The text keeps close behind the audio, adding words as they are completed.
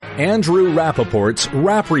Andrew Rappaport's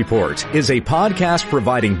Rap Report is a podcast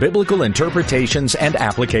providing biblical interpretations and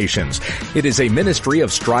applications. It is a ministry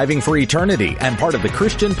of Striving for Eternity and part of the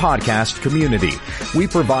Christian podcast community. We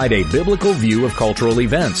provide a biblical view of cultural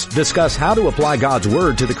events, discuss how to apply God's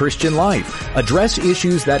Word to the Christian life, address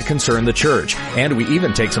issues that concern the church, and we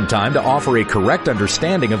even take some time to offer a correct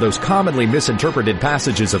understanding of those commonly misinterpreted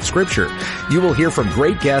passages of Scripture. You will hear from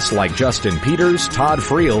great guests like Justin Peters, Todd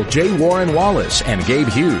Friel, J. Warren Wallace, and Gabe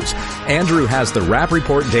Hughes. Andrew has the Rap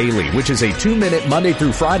Report Daily, which is a 2-minute Monday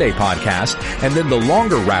through Friday podcast, and then the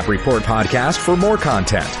longer Rap Report podcast for more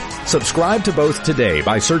content. Subscribe to both today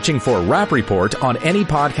by searching for Rap Report on any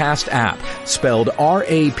podcast app, spelled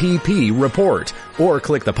R-A-P-P Report, or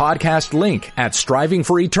click the podcast link at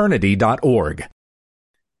strivingforeternity.org.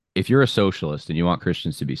 If you're a socialist and you want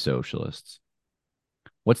Christians to be socialists,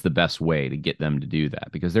 what's the best way to get them to do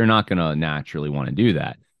that? Because they're not going to naturally want to do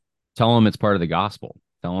that. Tell them it's part of the gospel.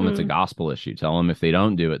 Tell them it's a gospel issue. Tell them if they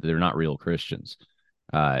don't do it, they're not real Christians.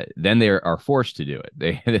 Then they are forced to do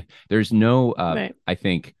it. There's no, right. I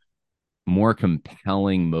think, more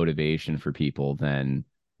compelling motivation for people than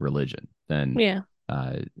religion. And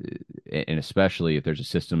especially if there's a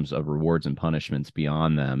systems of rewards and punishments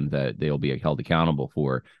beyond them that they'll be held accountable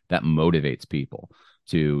for, that motivates people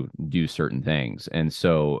to do certain things. And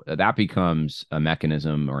so that becomes a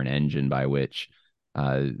mechanism or an engine by which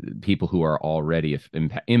people who are already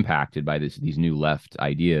impacted by these new left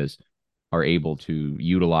ideas are able to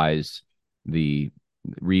utilize the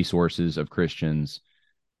resources of Christians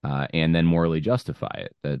and then morally justify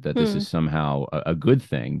it, that this is somehow a good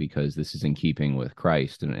thing because this is in keeping with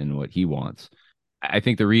Christ and what he wants. I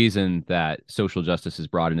think the reason that social justice is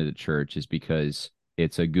brought into the church is because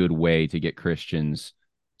it's a good way to get Christians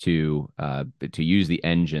to use the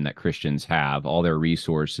engine that Christians have, all their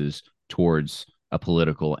resources, towards a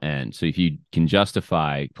political end. So if you can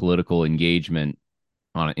justify political engagement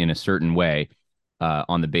in a certain way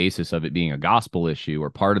on the basis of it being a gospel issue or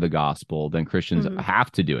part of the gospel, then Christians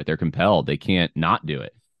have to do it. They're compelled. They can't not do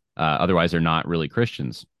it. Otherwise, they're not really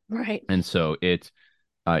Christians. Right. And so it's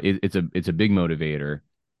a big motivator.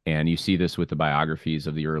 And you see this with the biographies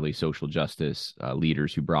of the early social justice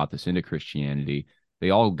leaders who brought this into Christianity. They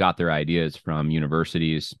all got their ideas from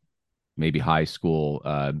universities, maybe high school,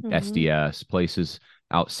 SDS, places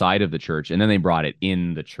outside of the church, and then they brought it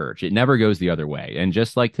in the church. It never goes the other way. And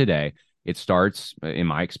just like today, it starts, in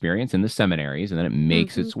my experience, in the seminaries, and then it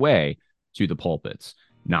makes its way to the pulpits,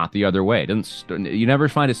 not the other way. It doesn't. You never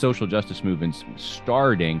find a social justice movement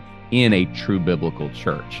starting in a true biblical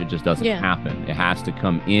church. It just doesn't happen. It has to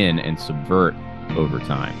come in and subvert over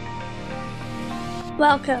time.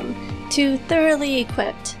 Welcome to Thoroughly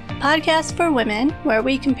Equipped, podcast for women, where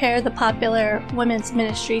we compare the popular women's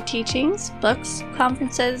ministry teachings, books,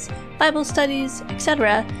 conferences, Bible studies,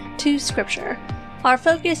 etc. to Scripture. Our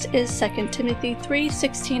focus is 2 Timothy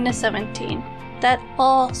 3:16-17, that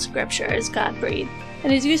all Scripture is God-breathed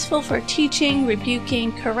and is useful for teaching,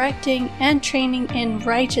 rebuking, correcting, and training in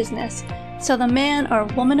righteousness, so the man or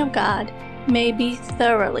woman of God may be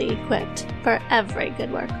thoroughly equipped for every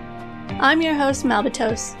good work. I'm your host,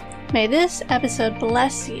 Malbatos. May this episode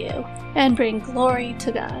bless you and bring glory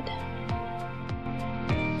to God.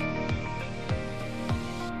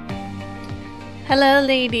 Hello,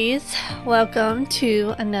 ladies. Welcome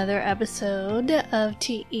to another episode of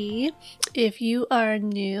TE. If you are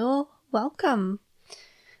new, welcome.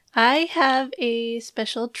 I have a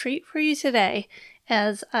special treat for you today,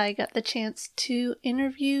 as I got the chance to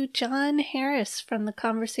interview John Harris from the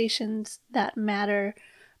Conversations That Matter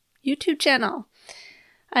YouTube channel.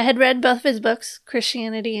 I had read both of his books,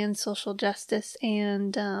 Christianity and Social Justice,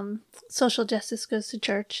 and Social Justice Goes to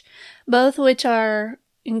Church, both which are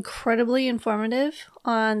incredibly informative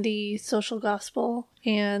on the social gospel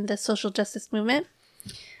and the social justice movement.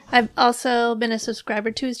 I've also been a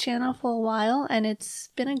subscriber to his channel for a while, and it's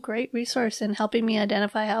been a great resource in helping me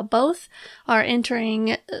identify how both are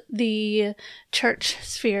entering the church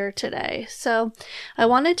sphere today. So I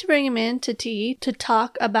wanted to bring him in to TE to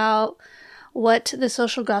talk about what the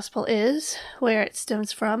social gospel is, where it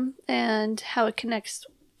stems from, and how it connects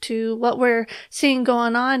to what we're seeing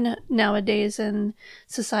going on nowadays in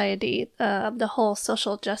society, the whole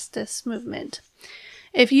social justice movement.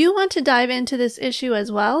 If you want to dive into this issue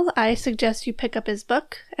as well, I suggest you pick up his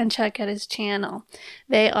book and check out his channel.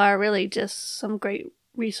 They are really just some great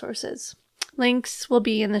resources. Links will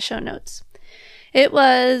be in the show notes. It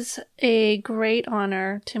was a great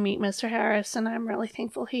honor to meet Mr. Harris, and I'm really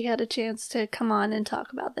thankful he had a chance to come on and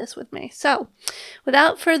talk about this with me. So,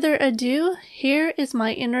 without further ado, here is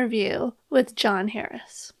my interview with John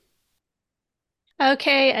Harris.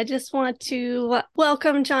 Okay, I just want to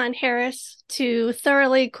welcome John Harris to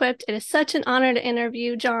Thoroughly Equipped. It is such an honor to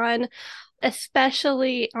interview John,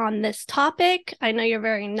 especially on this topic. I know you're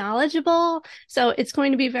very knowledgeable, so it's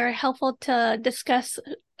going to be very helpful to discuss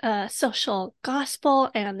social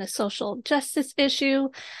gospel and the social justice issue,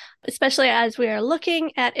 especially as we are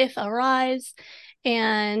looking at If Arise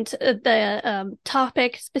and the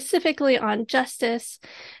topic specifically on justice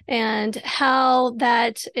and how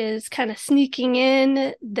that is kind of sneaking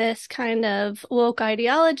in this kind of woke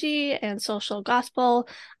ideology and social gospel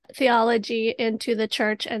theology into the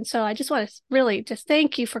church. And so I just want to really just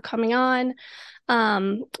thank you for coming on.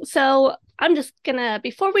 So I'm just gonna,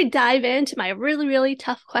 before we dive into my really, really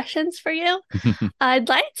tough questions for you, I'd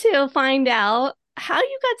like to find out how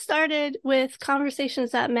you got started with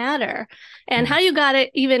Conversations That Matter and how you got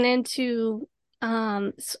it even into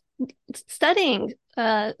studying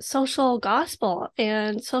social gospel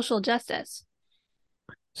and social justice.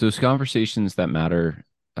 So it's Conversations That Matter.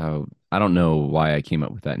 I don't know why I came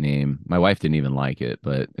up with that name. My wife didn't even like it,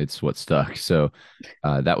 but it's what stuck. So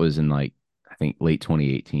that was in like, I think late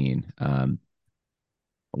 2018.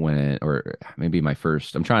 Or maybe I'm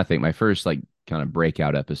trying to think, my first like kind of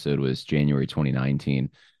breakout episode was January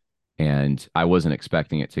 2019. And I wasn't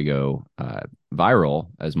expecting it to go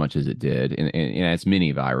viral as much as it did. And it's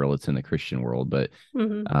mini viral. It's in the Christian world, but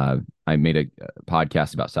I made a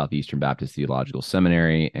podcast about Southeastern Baptist Theological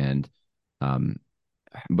Seminary. And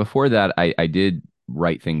before that, I did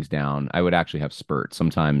write things down. I would actually have spurts.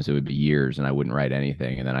 Sometimes it would be years and I wouldn't write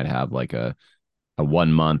anything. And then I'd have like a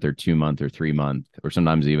 1 month or 2 month or 3 month, or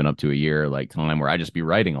sometimes even up to a year, like time where I just be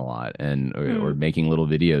writing a lot or making little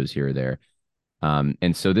videos here or there.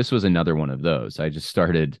 And so this was another one of those. I just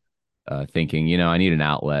started thinking, I need an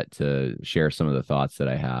outlet to share some of the thoughts that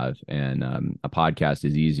I have. And a podcast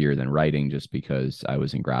is easier than writing just because I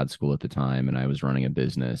was in grad school at the time and I was running a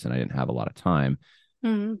business and I didn't have a lot of time.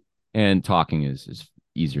 And talking is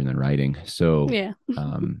easier than writing. So, yeah.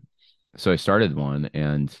 So I started one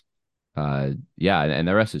and and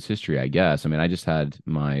the rest is history, I guess. I mean, I just had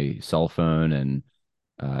my cell phone and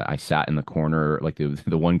I sat in the corner, like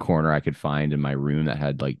the one corner I could find in my room that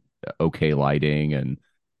had like okay lighting, and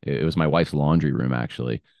it was my wife's laundry room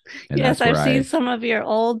actually. And yes, that's where I've seen some of your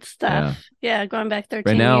old stuff. Yeah, going back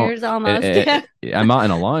 13 years almost. I'm not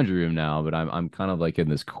in a laundry room now, but I'm kind of like in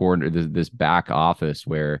this corner, this back office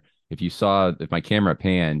where if my camera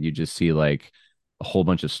panned, you just see like a whole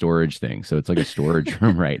bunch of storage things. So it's like a storage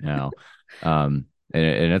room right now. And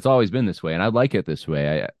it's always been this way. And I like it this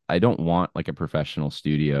way. I don't want like a professional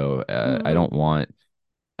studio. I don't want,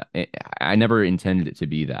 I never intended it to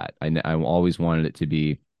be that. I always wanted it to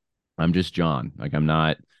be, I'm just John. Like I'm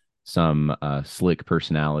not some slick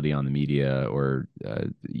personality on the media, or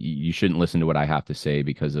you shouldn't listen to what I have to say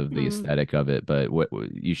because of the aesthetic of it. But what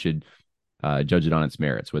you should judge it on its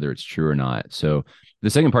merits, whether it's true or not. So the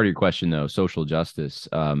second part of your question, though, social justice,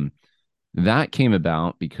 that came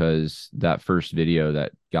about because that first video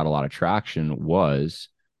that got a lot of traction was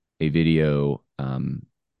a video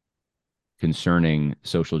concerning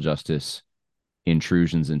social justice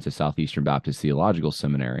intrusions into Southeastern Baptist Theological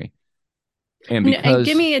Seminary. And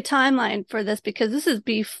give me a timeline for this, because this is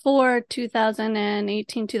before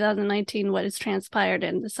 2018, 2019, what has transpired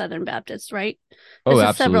in the Southern Baptist, right? This is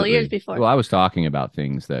absolutely. Several years before. Well, I was talking about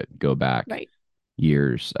things that go back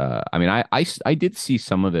years. I mean, I did see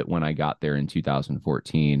some of it when I got there in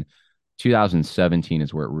 2014. 2017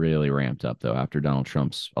 is where it really ramped up, though, after Donald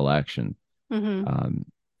Trump's election.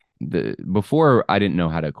 Before, I didn't know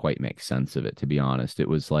how to quite make sense of it, to be honest. It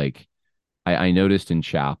was like, I noticed in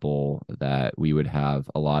chapel that we would have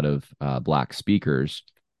a lot of Black speakers,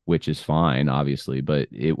 which is fine, obviously, but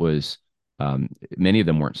it was many of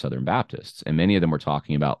them weren't Southern Baptists, and many of them were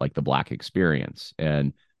talking about like the Black experience,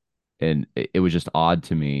 and it was just odd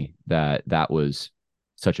to me that was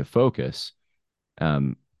such a focus. A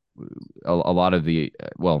lot of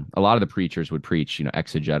the preachers would preach,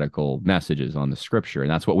 exegetical messages on the scripture, and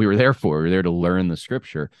that's what we were there for. We were there to learn the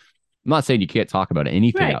scripture. I'm not saying you can't talk about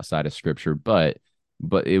anything outside of scripture, but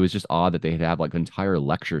it was just odd that they'd have like an entire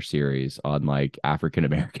lecture series on like African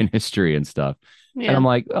American history and stuff. Yeah. And I'm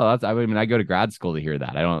like, oh, I go to grad school to hear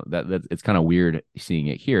that. It's kind of weird seeing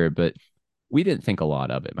it here, but we didn't think a lot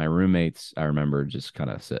of it. My roommates, I remember, just kind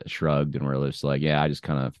of shrugged and were just like, yeah, I just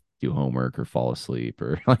kind of do homework or fall asleep,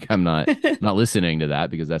 or like I'm not listening to that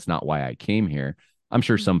because that's not why I came here. I'm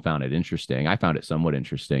sure some found it interesting. I found it somewhat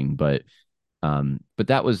interesting, but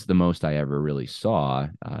that was the most I ever really saw.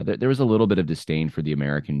 There was a little bit of disdain for the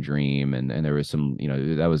American dream, and there was some,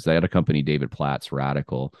 that accompanied David Platt's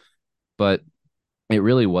Radical, but it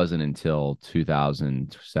really wasn't until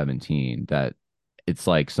 2017 that it's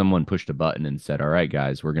like someone pushed a button and said, all right,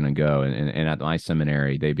 guys, we're going to go. And at my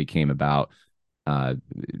seminary, they became about uh,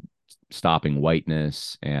 stopping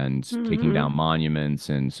whiteness and taking Mm-hmm. down monuments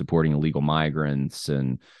and supporting illegal migrants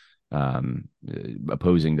and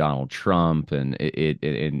opposing Donald Trump. And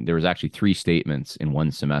and there was actually three statements in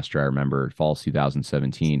one semester. I remember fall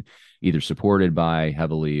 2017, either supported by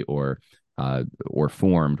heavily or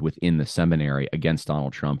formed within the seminary against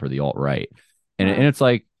Donald Trump or the alt right. And Wow. it's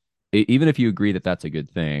like, even if you agree that that's a good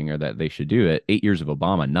thing or that they should do it, 8 years of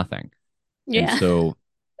Obama, nothing. And Yeah. so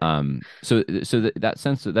that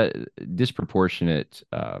sense of that disproportionate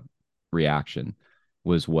reaction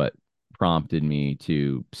was what prompted me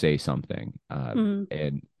to say something,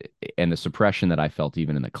 Mm-hmm. and the suppression that I felt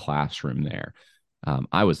even in the classroom there.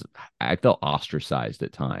 I felt ostracized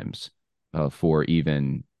at times for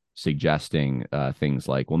even suggesting things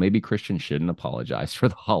like, well, maybe Christians shouldn't apologize for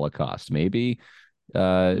the Holocaust. Maybe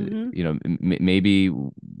Mm-hmm. maybe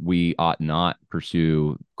we ought not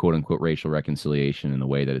pursue quote unquote racial reconciliation in the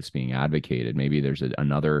way that it's being advocated. Maybe there's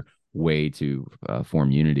another way to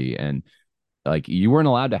form unity. And like, you weren't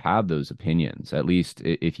allowed to have those opinions. At least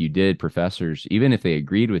if you did, professors, even if they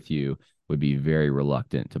agreed with you, would be very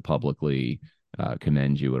reluctant to publicly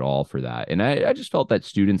commend you at all for that. And I just felt that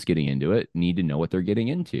students getting into it need to know what they're getting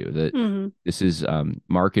into, that Mm-hmm. this is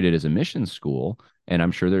marketed as a mission school. And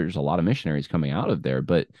I'm sure there's a lot of missionaries coming out of there,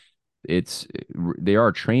 but it's they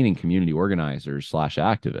are training community organizers slash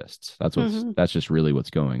activists. Mm-hmm. That's just really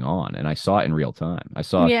what's going on. And I saw it in real time.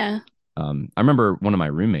 Yeah. I remember one of my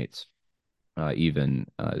roommates even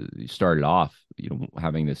started off,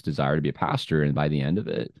 having this desire to be a pastor, and by the end of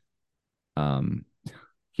it, um,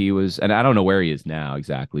 he was, and I don't know where he is now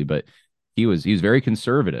exactly, but he was very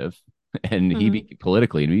conservative, and Mm-hmm.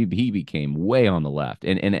 politically, and he became way on the left,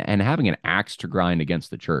 and having an axe to grind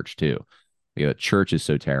against the church too. The church is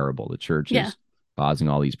so terrible. The church Yeah. is causing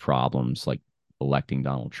all these problems, like electing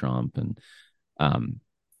Donald Trump, and um,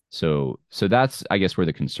 so that's, I guess, where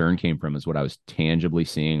the concern came from, is what I was tangibly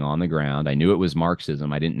seeing on the ground. I knew it was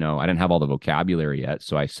Marxism. I didn't have all the vocabulary yet,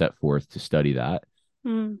 so I set forth to study that.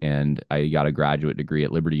 Mm-hmm. And I got a graduate degree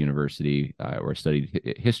at Liberty University, where I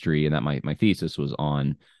studied history, and that my thesis was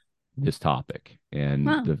on this topic. And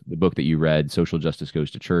Wow. the book that you read, Social Justice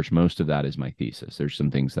Goes to Church, most of that is my thesis. There's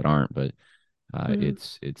some things that aren't, but Mm-hmm.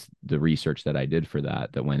 it's the research that I did for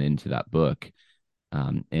that went into that book.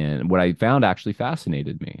 And what I found actually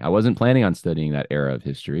fascinated me. I wasn't planning on studying that era of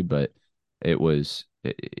history, but it was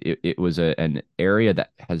an area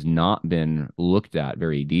that has not been looked at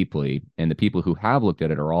very deeply, and the people who have looked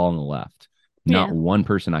at it are all on the left. Not Yeah. one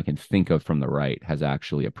person I can think of from the right has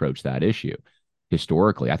actually approached that issue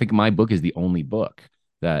historically. I think my book is the only book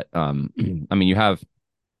that I mean, you have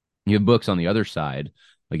books on the other side,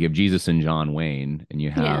 like you have Jesus and John Wayne, and you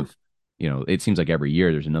Yeah. have, it seems like every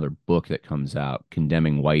year there's another book that comes out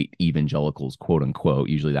condemning white evangelicals, quote unquote.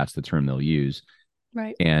 Usually that's the term they'll use.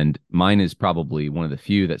 Right. And mine is probably one of the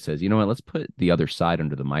few that says, you know what, let's put the other side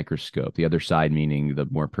under the microscope. The other side meaning the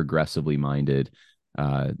more progressively minded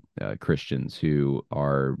Christians who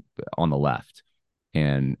are on the left.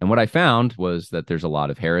 And what I found was that there's a lot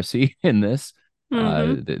of heresy in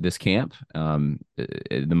Mm-hmm. this camp.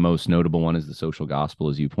 The most notable one is the social gospel,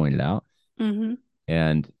 as you pointed out, Mm-hmm.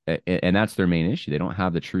 and that's their main issue. They don't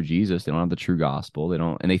have the true Jesus. They don't have the true gospel. They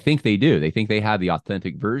don't, and they think they do. They think they have the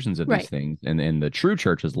authentic versions of these Right. things, and the true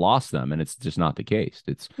church has lost them, and it's just not the case.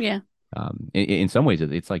 It's Yeah. in some ways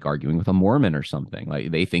it's like arguing with a Mormon or something.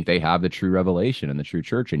 Like, they think they have the true revelation and the true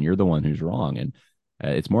church, and you're the one who's wrong, and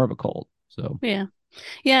it's more of a cult. So Yeah.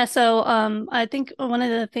 Yeah. So, I think one of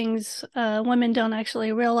the things women don't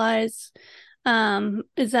actually realize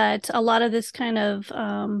is that a lot of this kind of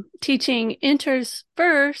teaching enters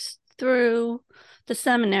first through the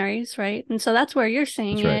seminaries, right? And so that's where you're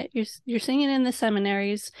seeing that's right. it. You're seeing it in the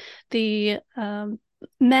seminaries. The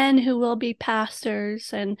men who will be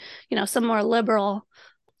pastors, and some more liberal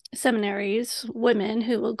seminaries, women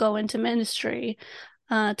who will go into ministry,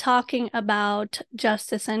 talking about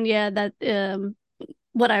justice. And yeah, that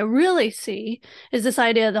what I really see is this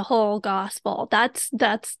idea of the whole gospel. That's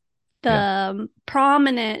the Yeah.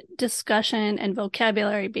 prominent discussion and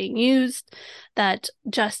vocabulary being used, that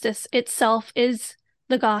justice itself is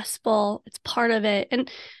the gospel. It's part of it. And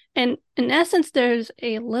in essence, there's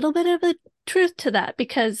a little bit of a truth to that,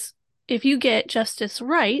 because if you get justice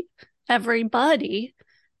right, everybody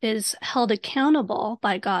is held accountable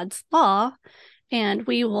by God's law, and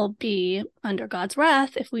we will be under God's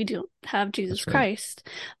wrath if we don't have Jesus That's right. Christ.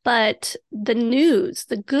 But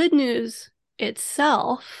the good news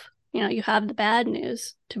itself you have the bad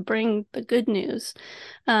news to bring the good news,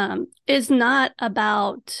 is not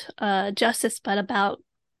about justice, but about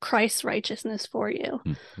Christ's righteousness for you.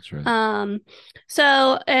 That's right.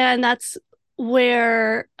 So, and that's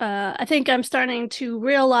where I think I'm starting to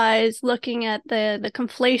realize, looking at the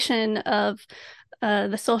conflation of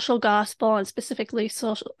the social gospel, and specifically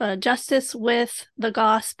social justice with the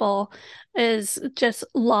gospel, is just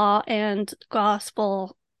law and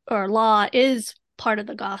gospel, or law is part of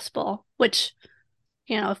the gospel, which,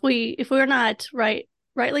 if we're not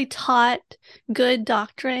rightly taught good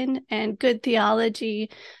doctrine and good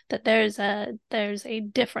theology, that there's a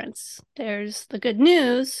difference. There's the good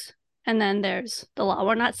news, and then there's the law.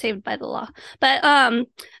 We're not saved by the law. But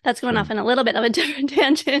that's going off in a little bit of a different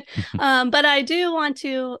tangent. But I do want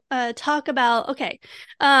to talk about, okay,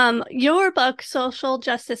 your book, Social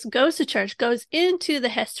Justice Goes to Church, goes into the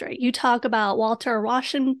history. You talk about Walter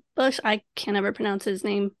Rauschenbusch. I can't ever pronounce his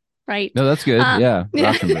name right. No, that's good. Yeah.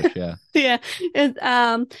 Rauschenbusch, yeah. Yeah.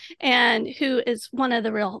 And who is one of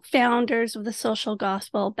the real founders of the social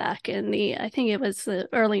gospel back in I think it was the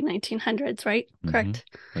early 1900s, right? Correct?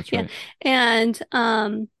 That's right. Yeah. And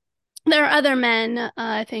there are other men.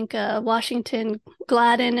 I think Washington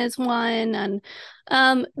Gladden is one. And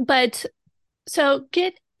but so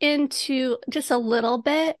get into just a little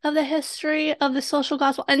bit of the history of the social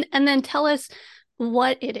gospel, and then tell us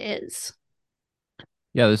what it is.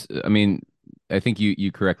 Yeah, I think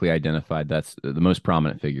you correctly identified that's the most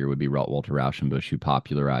prominent figure would be Walter Rauschenbusch, who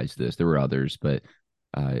popularized this. There were others, but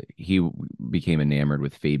he became enamored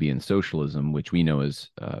with Fabian socialism, which we know as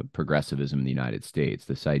progressivism in the United States.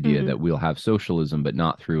 This idea that we'll have socialism, but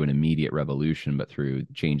not through an immediate revolution, but through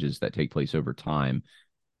changes that take place over time,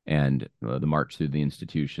 and the march through the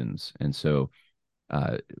institutions. And so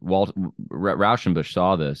Rauschenbusch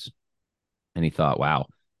saw this, and he thought, wow,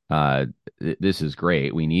 this is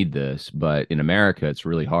great. We need this. But in America, it's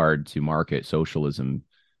really hard to market socialism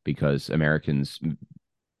because Americans,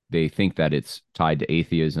 they think that it's tied to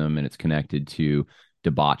atheism and it's connected to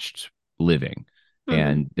debauched living.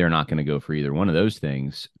 And they're not going to go for either one of those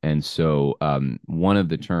things. And so one of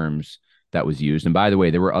the terms that was used, and by the way,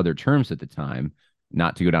 there were other terms at the time,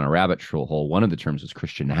 not to go down a rabbit hole. One of the terms was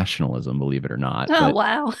Christian nationalism, believe it or not. Oh, but,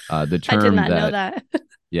 wow. The term I did not know that.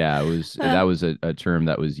 Yeah, that was a term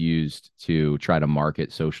that was used to try to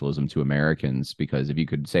market socialism to Americans, because if you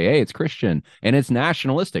could say, hey, it's Christian and it's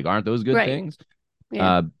nationalistic, aren't those good things?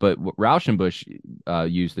 Yeah. But Rauschenbusch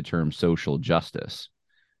used the term social justice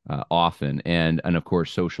often. And of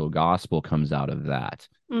course, social gospel comes out of that.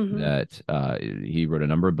 That he wrote a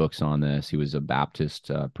number of books on this. He was a Baptist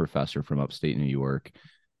professor from upstate New York.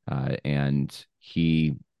 And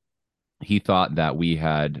he thought that we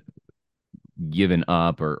had given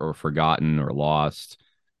up or forgotten or lost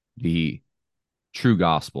the true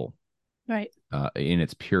gospel, right, in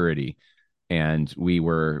its purity. And we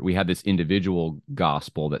had this individual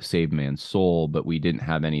gospel that saved man's soul, but we didn't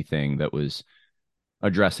have anything that was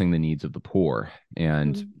addressing the needs of the poor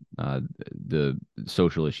and the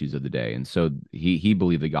social issues of the day. And so he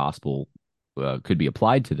believed the gospel could be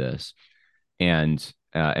applied to this, and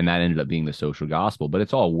that ended up being the social gospel. But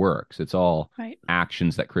it's all works. It's all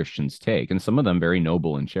actions that Christians take, and some of them very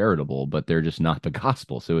noble and charitable, but they're just not the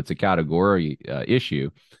gospel. So it's a category issue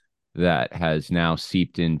that has now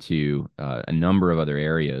seeped into a number of other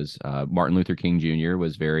areas. Martin Luther King Jr.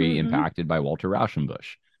 was very impacted by Walter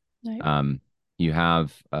Rauschenbusch. Right. You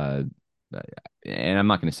have, and I'm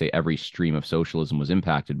not going to say every stream of socialism was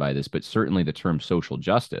impacted by this, but certainly the term social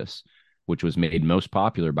justice, which was made most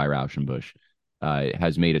popular by Rauschenbusch,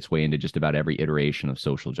 has made its way into just about every iteration of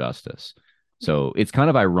social justice. So it's kind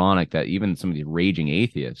of ironic that even some of these raging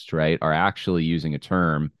atheists, right, are actually using a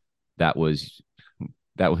term that was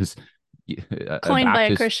coined by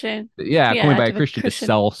a Christian. Yeah, coined by a Christian to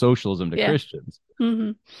sell socialism to Christians.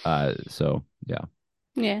 So, yeah.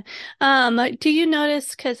 Yeah. Do you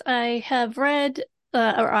notice, because I have read,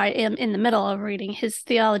 or I am in the middle of reading his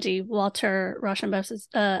theology, Walter Rauschenbusch's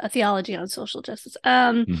a theology on social justice.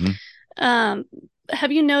 Have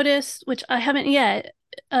you noticed, which I haven't yet,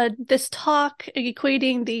 this talk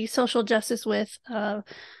equating the social justice with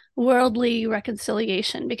worldly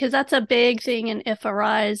reconciliation? Because that's a big thing in If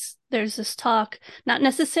Arise. There's this talk, not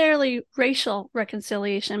necessarily racial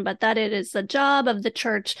reconciliation, but that it is the job of the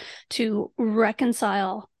church to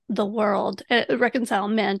reconcile the world, reconcile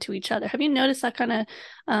men to each other. Have you noticed that kind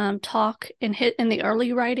of talk in the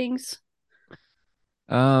early writings?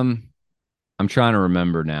 I'm trying to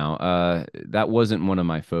remember now. That wasn't one of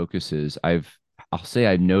my focuses. I'll say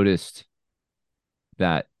I've noticed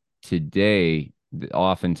that today,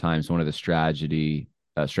 oftentimes one of the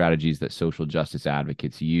strategies that social justice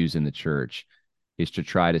advocates use in the church is to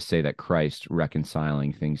try to say that Christ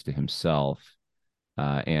reconciling things to himself,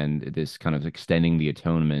 and this kind of extending the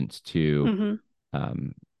atonement to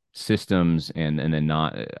systems and then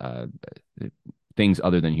not things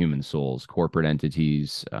other than human souls, corporate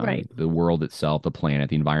entities, the world itself, the planet,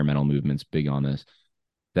 the environmental movement's big on this.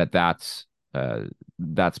 That's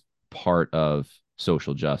part of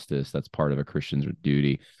social justice. That's part of a Christian's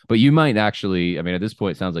duty. But you might actually, I mean, at this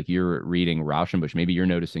point, it sounds like you're reading Rauschenbusch. Maybe you're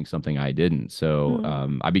noticing something I didn't. So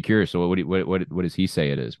I'd be curious. So what does he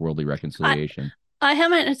say it is? Worldly reconciliation. I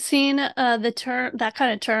haven't seen the term, that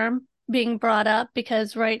kind of term being brought up,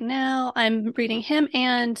 because right now I'm reading him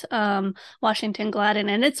and Washington Gladden,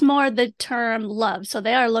 and it's more the term love. So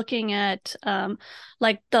they are looking at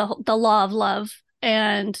like the law of love.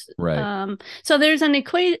 And so there's an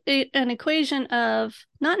equation of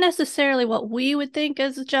not necessarily what we would think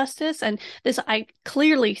as justice. And this, you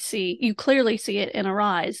clearly see it in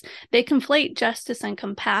Arise. They conflate justice and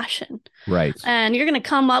compassion. Right. And you're going to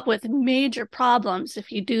come up with major problems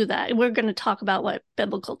if you do that. We're going to talk about what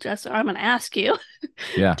biblical justice, I'm going to ask you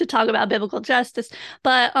to talk about biblical justice.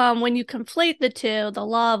 But when you conflate the two, the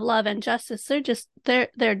law of love and justice,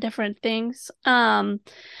 they're different things.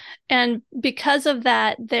 And because of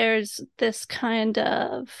that, there's this kind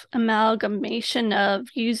of amalgamation of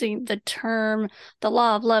using the term, the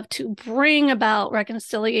law of love, to bring about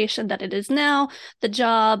reconciliation, that it is now the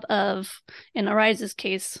job of, in Arise's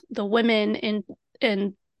case, the women in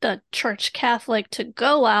the Church Catholic to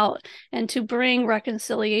go out and to bring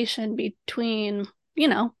reconciliation between,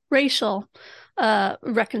 racial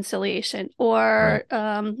reconciliation, or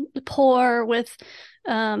poor with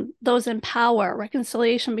those in power,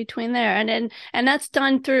 reconciliation between there, and that's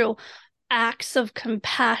done through acts of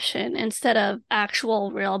compassion instead of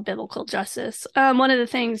actual real biblical justice. One of the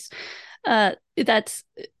things it's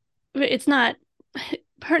not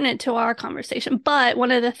pertinent to our conversation, but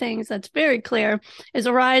one of the things that's very clear is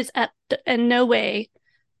Arise in no way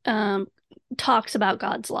talks about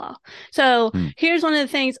God's law. So here's one of the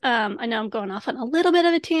things. I know I'm going off on a little bit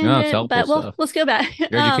of a tangent, but let's go back.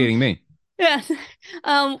 You're educating me. Yes.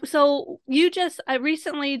 So I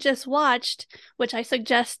recently just watched, which I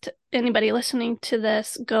suggest anybody listening to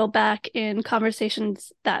this go back in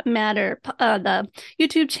Conversations That Matter, the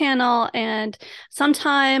YouTube channel. And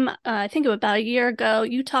sometime, I think it was about a year ago,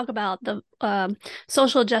 you talk about the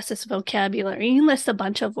social justice vocabulary. You list a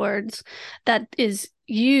bunch of words that is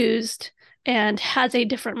used and has a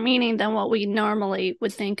different meaning than what we normally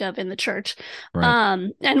would think of in the church. Right.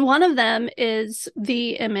 And one of them is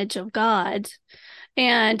the image of God.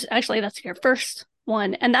 And actually, that's your first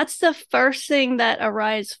one. And that's the first thing that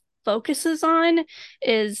Arise focuses on,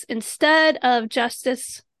 is instead of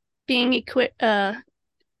justice being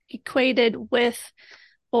equated with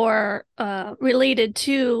or related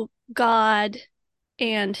to God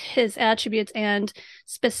and his attributes, and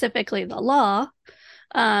specifically the law,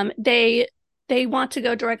 they want to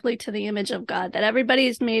go directly to the image of God, that everybody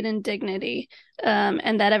is made in dignity,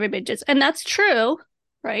 and that everybody and that's true,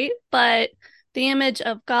 right? But the image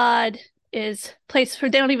of God is placed for,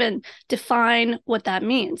 they don't even define what that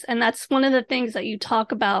means. And that's one of the things that you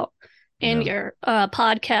talk about in your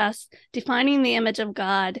podcast, defining the image of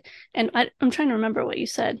God. And I'm trying to remember what you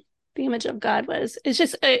said. The image of God it's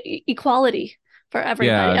just equality for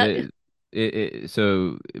everybody.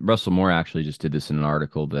 So Russell Moore actually just did this in an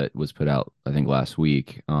article that was put out, I think, last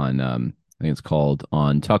week on, I think it's called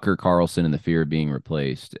 "On Tucker Carlson and the Fear of Being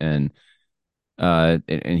Replaced," and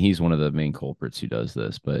he's one of the main culprits who does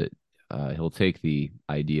this. But he'll take the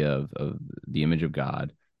idea of the image of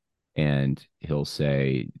God, and he'll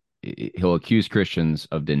accuse Christians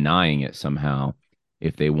of denying it somehow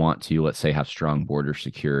if they want to, let's say, have strong border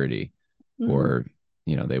security, or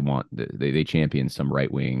they champion some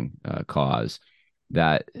right-wing cause.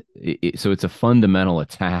 So it's a fundamental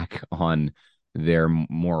attack on their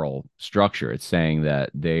moral structure. It's saying that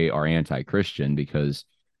they are anti-Christian because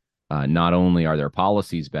not only are their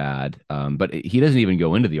policies bad, but he doesn't even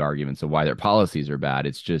go into the arguments of why their policies are bad.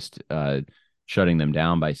 It's just shutting them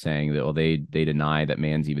down by saying that, well, they deny that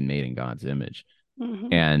man's even made in God's image.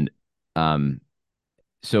 And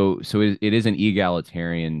so it is an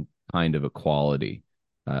egalitarian kind of equality,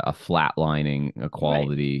 a flatlining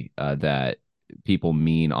equality, that people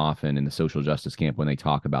mean often in the social justice camp when they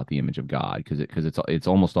talk about the image of God, because it's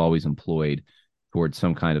almost always employed towards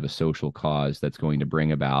some kind of a social cause that's going to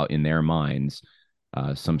bring about, in their minds,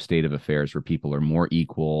 some state of affairs where people are more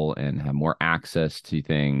equal and have more access to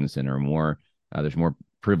things, and are more there's more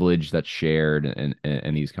privilege that's shared,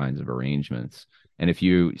 and these kinds of arrangements. And if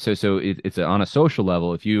you it's on a social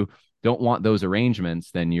level, if you don't want those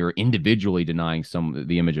arrangements, then you're individually denying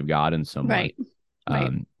the image of God in someone. Right.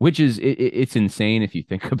 Right. Which is it's insane if you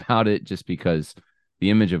think about it, just because the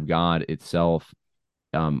image of God itself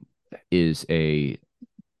is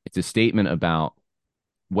it's a statement about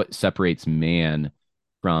what separates man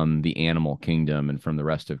from the animal kingdom and from the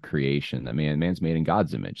rest of creation. That man's made in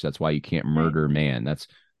God's image. That's why you can't murder man. That's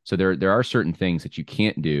so there are certain things that you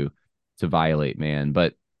can't do to violate man,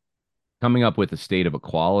 but coming up with a state of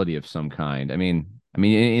equality of some kind.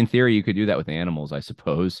 In theory, you could do that with animals, I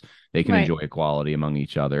suppose. They can enjoy equality among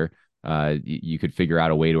each other. You could figure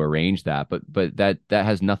out a way to arrange that, but that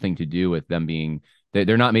has nothing to do with them being.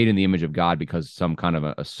 They're not made in the image of God because some kind of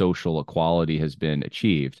a social equality has been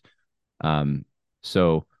achieved.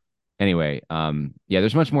 So anyway, yeah,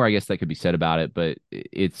 there's much more, I guess, that could be said about it, but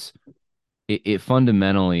it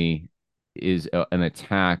fundamentally is an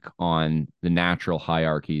attack on the natural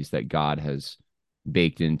hierarchies that God has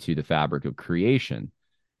baked into the fabric of creation.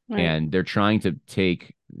 Right. And they're trying to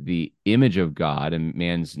take the image of God and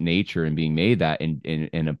man's nature and being made that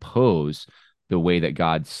and oppose the way that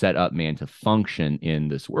God set up man to function in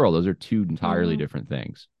this world. Those are two entirely different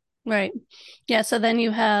things. Right. Yeah. So then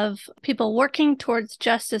you have people working towards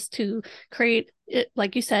justice to create,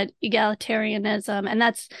 like you said, egalitarianism. And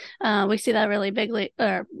that's, we see that really bigly,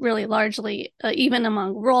 really largely, even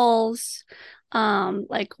among roles.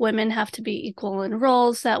 Like women have to be equal in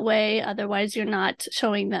roles that way. Otherwise, you're not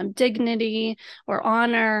showing them dignity or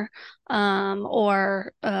honor,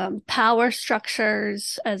 or power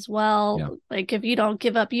structures as well. Yeah. Like if you don't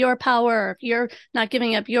give up your power, or if you're not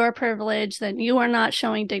giving up your privilege, then you are not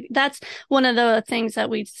showing dignity. That's one of the things that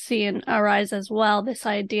we see in Arise as well. This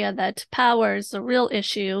idea that power is the real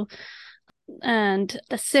issue. And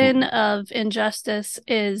the sin of injustice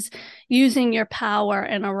is using your power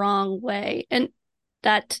in a wrong way. And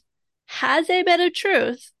that has a bit of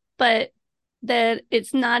truth, but that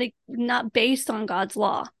it's not based on God's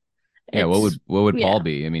law. Yeah, what would Paul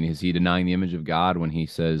be? I mean, is he denying the image of God when he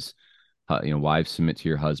says, wives submit to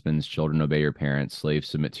your husbands, children obey your parents, slaves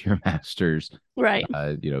submit to your masters. Right.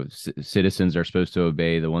 Citizens are supposed to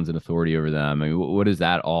obey the ones in authority over them. I mean, what does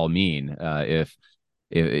that all mean? If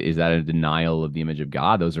is that a denial of the image of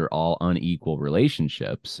God? Those are all unequal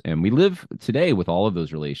relationships, and we live today with all of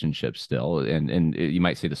those relationships still. And you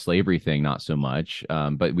might say the slavery thing, not so much,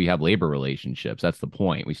 but we have labor relationships. That's the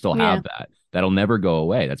point. We still have that. That'll never go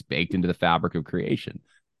away. That's baked into the fabric of creation.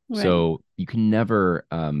 Right. So you can never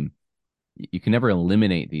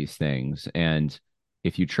eliminate these things, and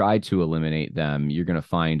if you try to eliminate them, you're going to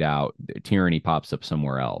find out tyranny pops up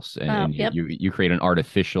somewhere else, and you create an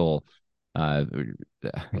artificial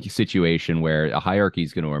situation where a hierarchy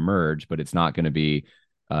is going to emerge, but it's not going to be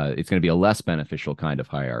it's going to be a less beneficial kind of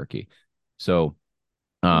hierarchy. So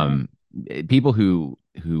people who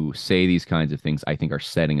say these kinds of things, I think, are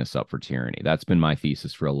setting us up for tyranny. That's been my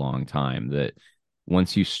thesis for a long time, that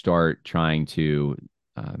once you start trying to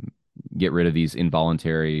get rid of these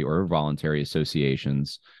involuntary or voluntary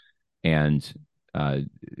associations, and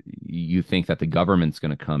you think that the government's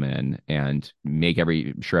going to come in and make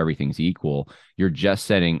sure everything's equal, you're just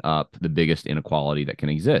setting up the biggest inequality that can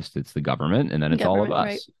exist. It's the government, and then it's all of us.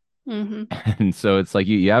 Right. Mm-hmm. And so it's like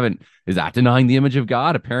you haven't. Is that denying the image of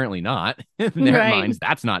God? Apparently not. In their minds,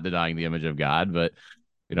 that's not denying the image of God, but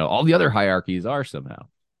all the other hierarchies are somehow.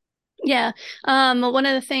 Yeah. One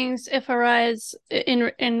of the things, if Arise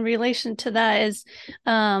in relation to that, is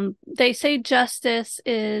they say justice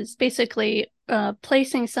is basically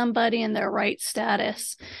placing somebody in their right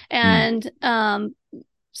status. And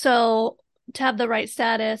so to have the right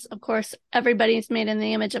status, of course, everybody's made in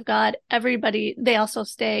the image of God. They also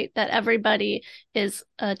state that everybody is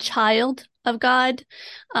a child of God.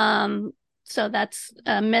 So that's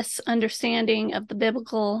a misunderstanding of the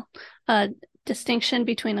biblical distinction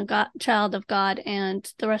between a child of God and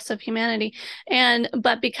the rest of humanity.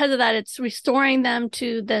 But because of that, it's restoring them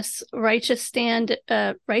to this righteous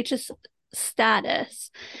status.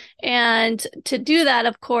 And to do that,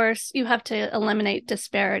 of course, you have to eliminate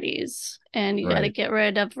disparities, and you got to get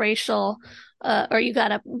rid of racial, or you got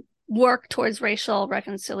to work towards racial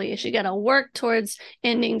reconciliation. You got to work towards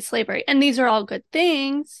ending slavery. And these are all good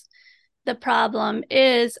things. The problem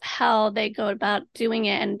is how they go about doing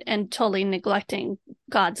it and totally neglecting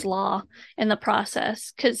God's law in the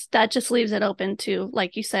process, because that just leaves it open to,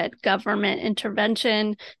 like you said, government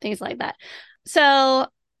intervention, things like that. So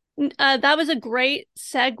that was a great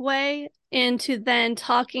segue into then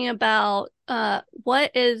talking about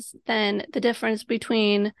what is then the difference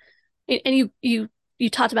between, and you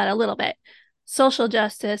talked about it a little bit, social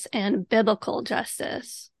justice and biblical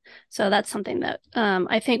justice. So that's something that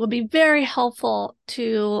I think would be very helpful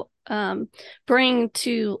to bring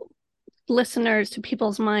to listeners, to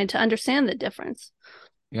people's mind, to understand the difference?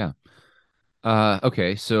 Yeah.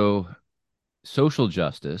 Okay. So social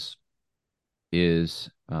justice is,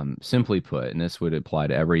 simply put, and this would apply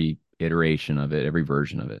to every iteration of it, every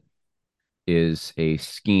version of it, is a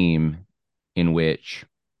scheme in which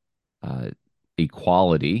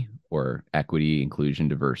equality or equity, inclusion,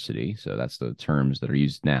 diversity, so that's the terms that are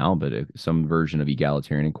used now, but some version of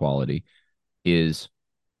egalitarian equality is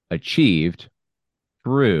achieved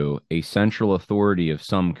through a central authority of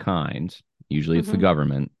some kind, usually it's the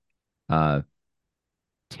government, uh,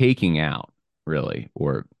 taking out, really,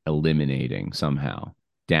 or eliminating somehow,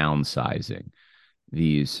 downsizing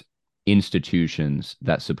these institutions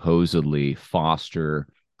that supposedly foster,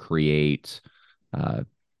 create, uh,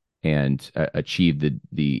 and achieve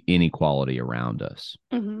the inequality around us.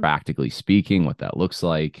 Practically speaking, what that looks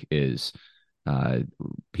like is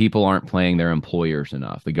people aren't paying their employers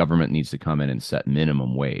enough. The government needs to come in and set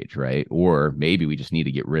minimum wage, right? Or maybe we just need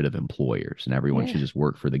to get rid of employers and everyone should just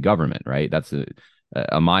work for the government, right? That's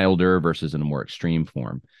a milder versus in a more extreme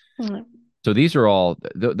form. So these are all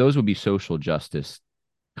those would be social justice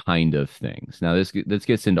kind of things. Now this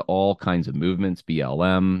gets into all kinds of movements.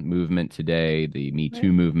 BLM movement today, the Me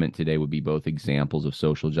Too movement today would be both examples of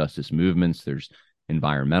social justice movements. There's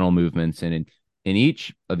environmental movements, and in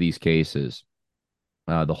each of these cases,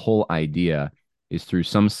 the whole idea is through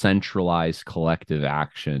some centralized collective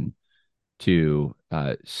action to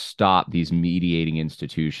stop these mediating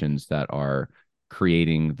institutions that are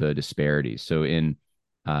creating the disparities. So in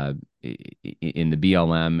the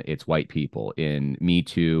BLM, it's white people. In Me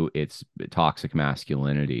Too, it's toxic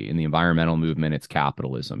masculinity. In the environmental movement, it's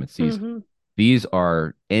capitalism. It's these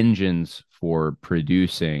are engines for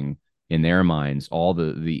producing, in their minds, all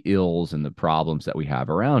the ills and the problems that we have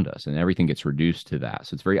around us, and everything gets reduced to that.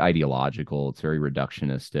 So it's very ideological. It's very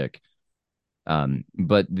reductionistic.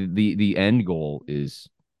 But the end goal is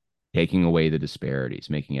taking away the disparities,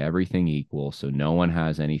 making everything equal so no one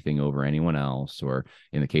has anything over anyone else. Or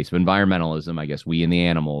in the case of environmentalism, I guess we and the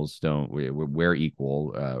animals we're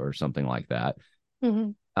equal, or something like that.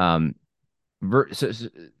 So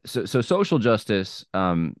social justice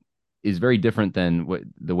is very different than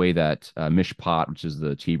the way that mishpat, which is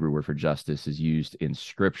the Hebrew word for justice, is used in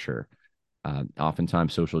Scripture.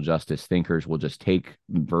 Oftentimes, social justice thinkers will just take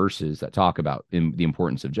verses that talk about the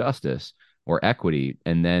importance of justice or equity,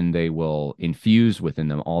 and then they will infuse within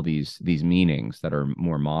them all these meanings that are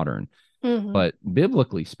more modern. But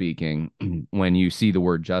biblically speaking, when you see the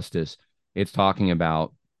word justice, it's talking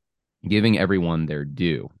about giving everyone their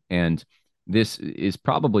due. And this is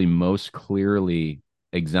probably most clearly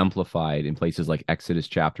exemplified in places like Exodus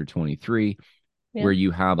chapter 23, where you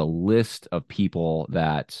have a list of people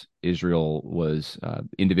that Israel was,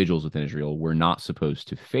 individuals within Israel were not supposed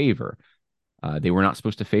to favor. They were not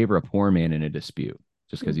supposed to favor a poor man in a dispute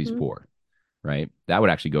just because he's poor, right? That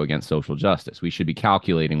would actually go against social justice. We should be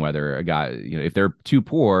calculating whether a guy, if they're too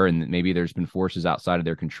poor and maybe there's been forces outside of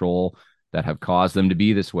their control that have caused them to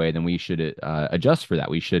be this way, then we should adjust for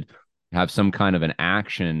that. We should have some kind of an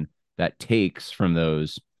action that takes from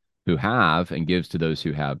those who have and gives to those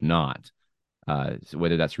who have not. So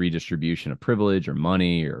whether that's redistribution of privilege or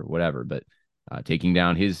money or whatever, but taking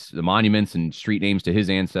down the monuments and street names to his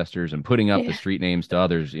ancestors and putting up the street names to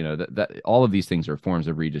others, that all of these things are forms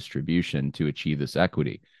of redistribution to achieve this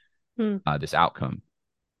equity, this outcome.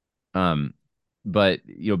 But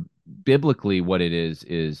biblically, what it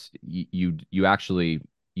is you actually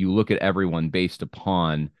look at everyone based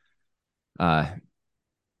upon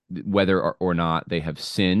whether or not they have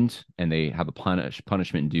sinned and they have a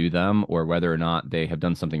punishment due them, or whether or not they have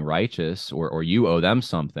done something righteous, or you owe them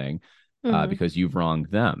something because you've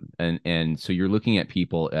wronged them. And so you're looking at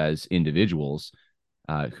people as individuals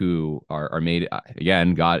who are made,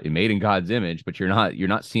 again, made in God's image, but you're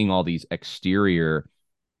not seeing all these exterior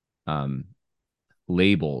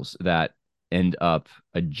labels that end up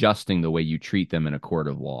adjusting the way you treat them in a court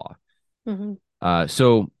of law.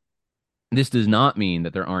 So this does not mean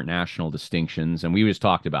that there aren't national distinctions, and we just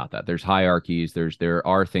talked about that. There's hierarchies. There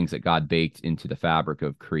are things that God baked into the fabric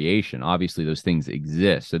of creation. Obviously, those things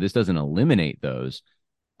exist, so this doesn't eliminate those.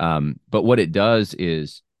 But what it does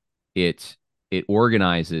is it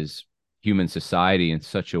organizes human society in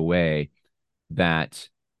such a way that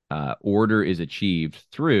order is achieved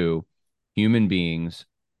through human beings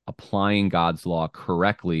applying God's law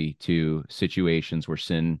correctly to situations where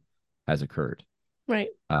sin has occurred. Right.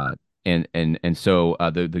 And so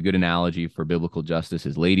the good analogy for biblical justice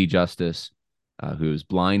is Lady Justice, who's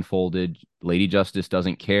blindfolded. Lady Justice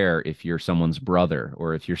doesn't care if you're someone's brother,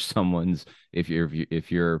 or if you're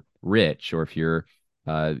rich, or if you're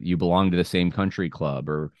you belong to the same country club,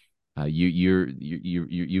 or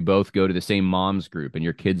you both go to the same mom's group and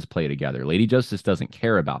your kids play together. Lady Justice doesn't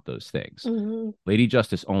care about those things. Mm-hmm. Lady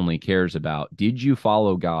Justice only cares about, did you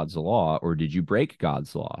follow God's law or did you break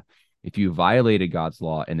God's law? If you violated God's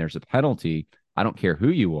law and there's a penalty, I don't care who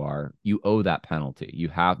you are, you owe that penalty.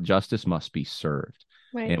 Justice must be served,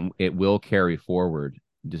 Right. and it will carry forward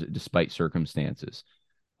despite circumstances.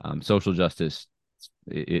 Social justice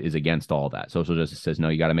is against all that. Social justice says, no,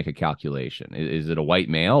 you got to make a calculation. Is it a white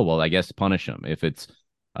male? Well, I guess punish them. If it's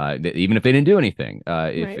even if they didn't do anything,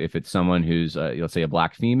 if it's someone who's let's say a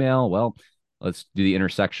black female, well, let's do the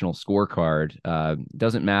intersectional scorecard.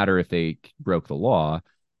 Doesn't matter if they broke the law,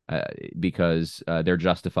 because they're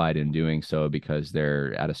justified in doing so because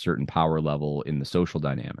they're at a certain power level in the social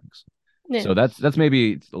dynamics. Yeah. So that's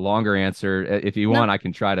maybe a longer answer. If you want, I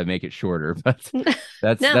can try to make it shorter, but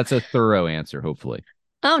that's a thorough answer, hopefully.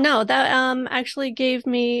 Oh, no, that actually gave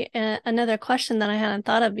me another question that I hadn't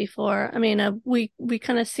thought of before. I mean, we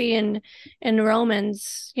kind of see in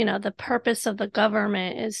Romans, the purpose of the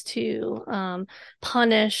government is to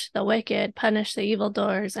punish the wicked, punish the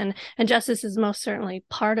evildoers, and justice is most certainly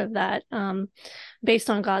part of that,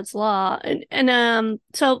 based on God's law. And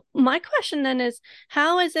so my question then is,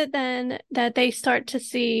 how is it then that they start to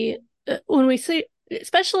see, when we see,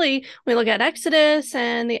 especially when we look at Exodus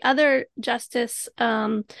and the other justice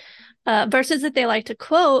verses that they like to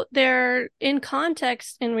quote, they're in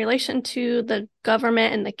context in relation to the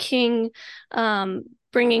government and the king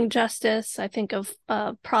bringing justice. I think of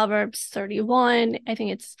Proverbs 31. I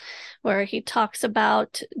think it's where he talks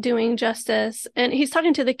about doing justice, and he's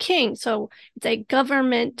talking to the king. So it's a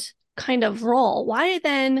government kind of role. Why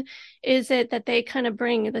then is it that they kind of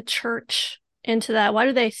bring the church into that? Why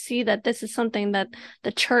do they see that this is something that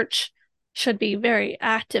the church should be very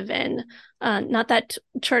active in? Not that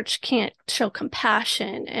church can't show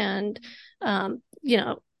compassion and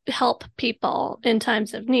help people in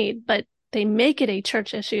times of need, but they make it a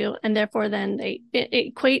church issue, and therefore then they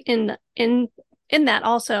equate in that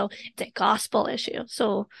also it's a gospel issue.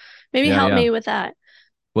 So maybe help me with that.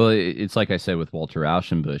 Well, it's like I said with Walter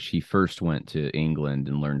Rauschenbusch. He first went to England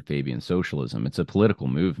and learned Fabian socialism. It's a political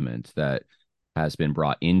movement that has been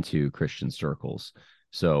brought into Christian circles.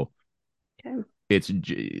 So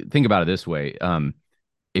think about it this way.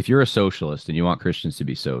 If you're a socialist and you want Christians to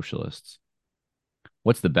be socialists,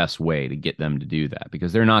 what's the best way to get them to do that?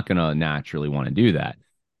 Because they're not going to naturally want to do that.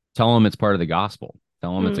 Tell them it's part of the gospel.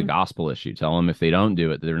 Tell them it's a gospel issue. Tell them if they don't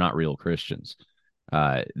do it, they're not real Christians.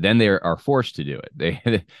 Then they are forced to do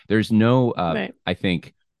it. There's no, I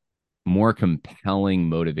think, more compelling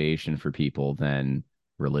motivation for people than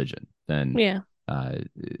religion. And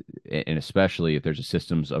especially if there's a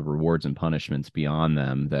systems of rewards and punishments beyond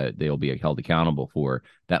them that they'll be held accountable for,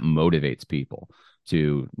 that motivates people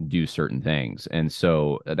to do certain things. And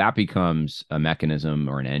so that becomes a mechanism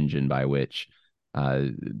or an engine by which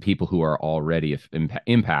people who are already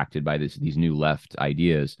impacted by these new left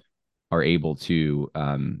ideas are able to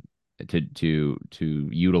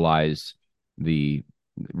utilize the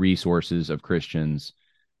resources of Christians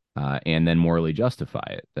and then morally justify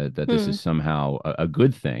it, that this is somehow a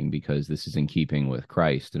good thing because this is in keeping with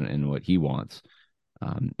Christ and what he wants.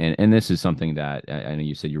 And this is something that I know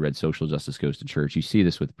you said you read Social Justice Goes to Church. You see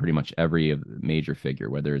this with pretty much every major figure,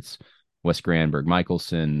 whether it's Wes Granberg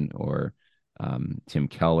Michelson or Tim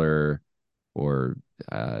Keller or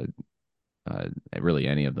really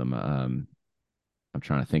any of them. I'm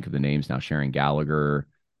trying to think of the names now. Sharon Gallagher,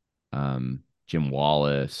 Jim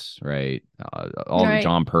Wallace, right?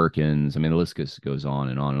 John Perkins. I mean, the list goes on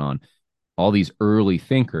and on and on. All these early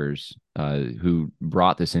thinkers who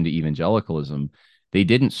brought this into evangelicalism, they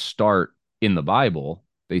didn't start in the Bible.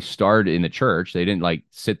 They started in the church. They didn't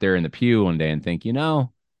sit there in the pew one day and think,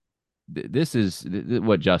 this is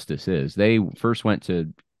what justice is. They first went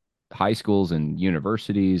to high schools and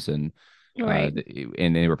universities and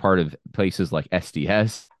they were part of places like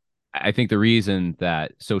SDS. I think the reason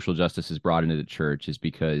that social justice is brought into the church is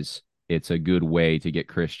because it's a good way to get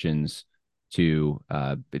Christians to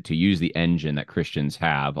use the engine that Christians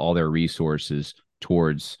have, all their resources,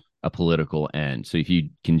 towards a political end. So if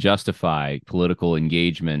you can justify political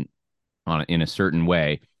engagement in a certain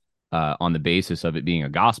way on the basis of it being a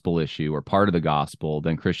gospel issue or part of the gospel,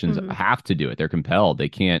 then Christians have to do it. They're compelled. They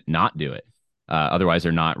can't not do it. Otherwise,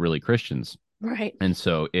 they're not really Christians. Right. And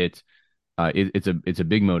so it's a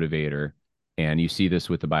big motivator. And you see this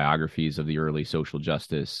with the biographies of the early social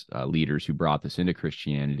justice leaders who brought this into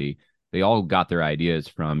Christianity. They all got their ideas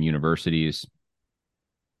from universities,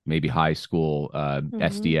 maybe high school,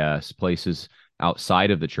 SDS, places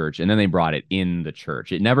outside of the church, and then they brought it in the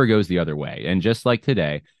church. It never goes the other way. And just like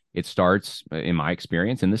today, it starts, in my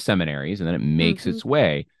experience, in the seminaries, and then it makes its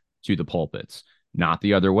way to the pulpits, not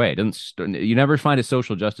the other way. It doesn't. You never find a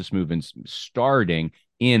social justice movement starting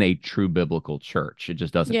in a true biblical church. It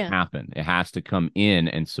just doesn't happen. It has to come in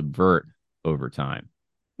and subvert over time.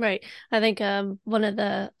 Right. I think one of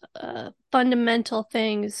the fundamental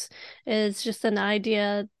things is just an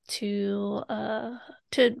idea to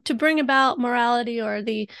bring about morality, or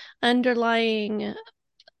the underlying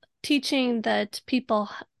teaching that people,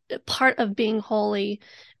 part of being holy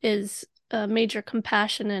is major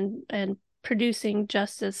compassion and producing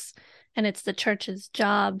justice, and it's the church's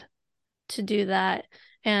job to do that.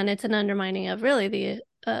 And it's an undermining of really the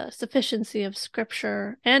sufficiency of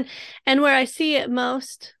Scripture, and where I see it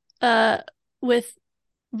most with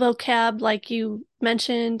vocab, like you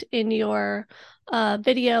mentioned in your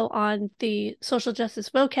video on the social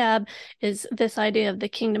justice vocab, is this idea of the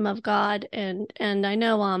kingdom of God. And I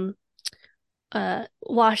know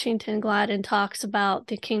Washington Gladden talks about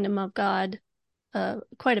the kingdom of God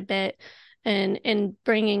quite a bit, and in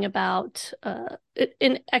bringing about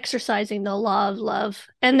in exercising the law of love,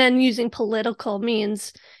 and then using political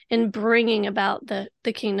means in bringing about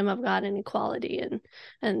the kingdom of God and equality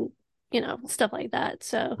and stuff like that.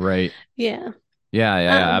 So right. Yeah,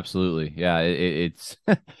 absolutely. Yeah, it's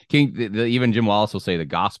even Jim Wallace will say the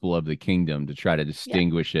gospel of the kingdom, to try to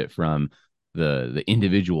distinguish it from the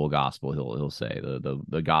individual gospel. He'll say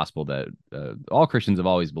the gospel that all Christians have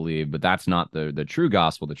always believed, but that's not the true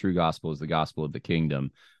gospel. The true gospel is the gospel of the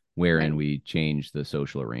kingdom, wherein we change the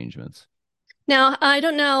social arrangements. Now, I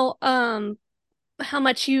don't know how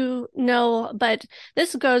much you know, but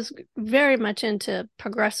this goes very much into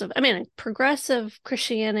progressive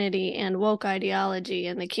Christianity and woke ideology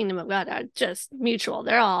and the kingdom of God are just mutual.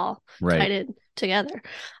 They're all tied in together.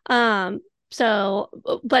 So,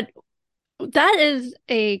 but that is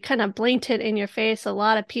a kind of blatant in your face. A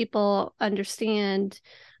lot of people understand,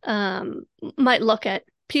 might look at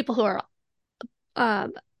people who are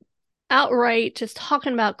outright just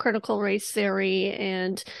talking about critical race theory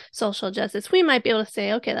and social justice. We might be able to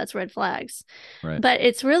say, okay, that's red flags. Right. But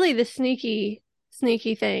it's really the sneaky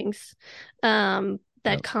things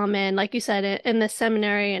that come in, like you said, in the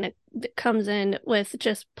seminary, and it comes in with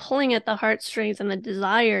just pulling at the heartstrings and the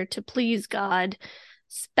desire to please God,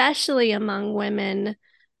 especially among women,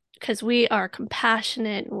 because we are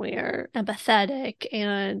compassionate and we are empathetic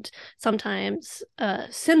and sometimes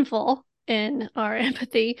sinful in our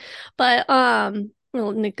empathy, but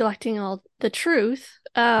neglecting all the truth.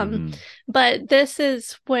 But this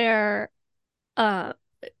is where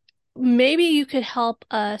maybe you could help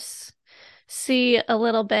us see a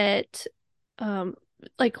little bit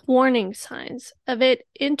like warning signs of it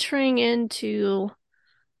entering into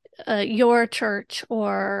your church.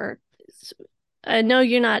 Or I know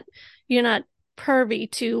you're not privy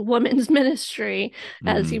to women's ministry,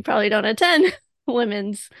 as you probably don't attend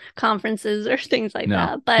women's conferences or things like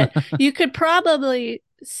that, but you could probably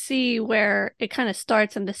see where it kind of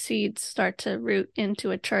starts and the seeds start to root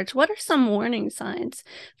into a church. What are some warning signs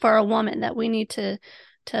for a woman that we need to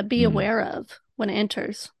be aware of when it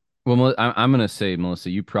enters? Well, I'm going to say, Melissa,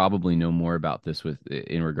 you probably know more about this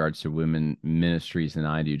in regards to women ministries than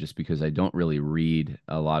I do, just because I don't really read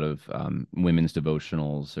a lot of women's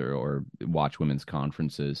devotionals or watch women's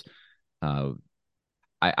conferences.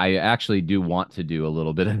 I actually do want to do a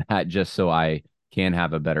little bit of that, just so I can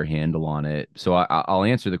have a better handle on it. So I'll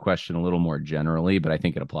answer the question a little more generally, but I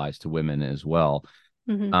think it applies to women as well.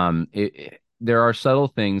 There are subtle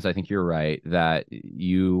things, I think you're right, that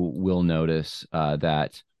you will notice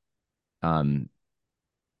that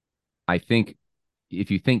I think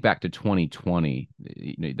if you think back to 2020,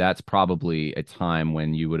 that's probably a time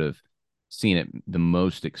when you would have seen it the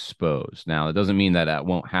most exposed. Now, it doesn't mean that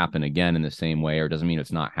won't happen again in the same way, or it doesn't mean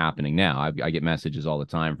it's not happening now. I get messages all the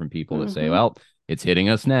time from people that say, well, it's hitting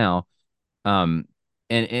us now. And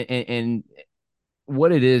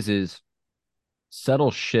what it is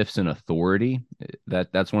subtle shifts in authority.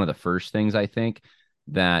 That's one of the first things, I think,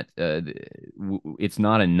 that it's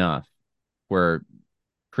not enough for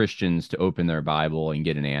Christians to open their Bible and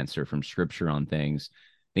get an answer from Scripture on things.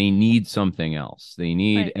 They need something else. They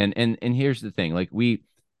need, and here's the thing, like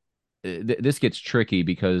this gets tricky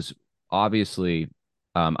because obviously,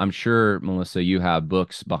 I'm sure, Melissa, you have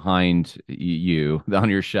books behind you on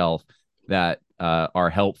your shelf that are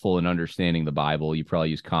helpful in understanding the Bible. You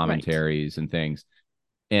probably use commentaries and things,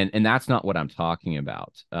 and that's not what I'm talking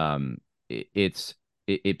about.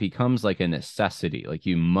 It becomes like a necessity. Like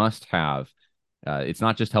you must have It's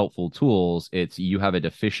not just helpful tools. It's you have a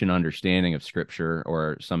deficient understanding of scripture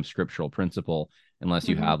or some scriptural principle unless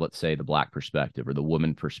you have, let's say, the Black perspective or the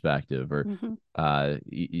woman perspective, or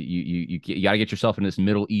you got to get yourself in this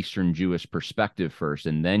Middle Eastern Jewish perspective first,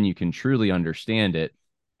 and then you can truly understand it.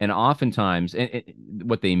 And oftentimes,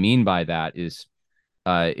 what they mean by that is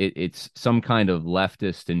it's some kind of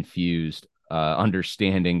leftist infused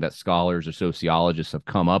understanding that scholars or sociologists have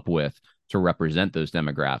come up with to represent those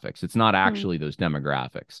demographics. It's not actually those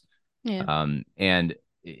demographics. Yeah. And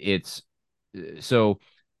it's so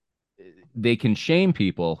they can shame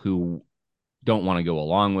people who don't want to go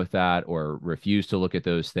along with that or refuse to look at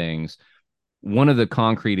those things. One of the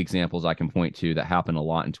concrete examples I can point to that happened a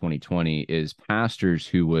lot in 2020 is pastors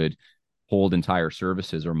who would hold entire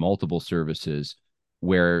services or multiple services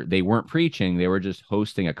where they weren't preaching, they were just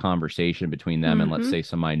hosting a conversation between them and, let's say,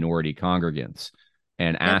 some minority congregants,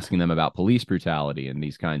 and asking them about police brutality and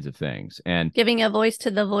these kinds of things. And giving a voice to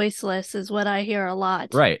the voiceless is what I hear a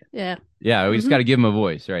lot. Right. Yeah. Yeah. We just got to give them a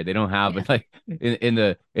voice, right? They don't have like in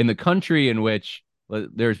the country in which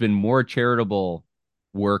there's been more charitable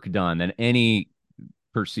work done than any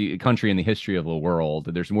country in the history of the world.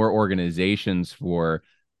 There's more organizations for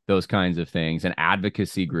those kinds of things and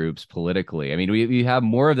advocacy groups politically. I mean, we have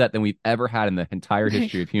more of that than we've ever had in the entire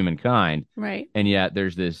history of humankind. Right. And yet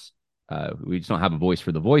there's this, we just don't have a voice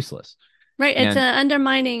for the voiceless. Right. It's an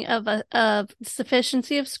undermining of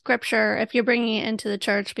sufficiency of scripture if you're bringing it into the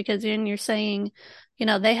church, because then you're saying,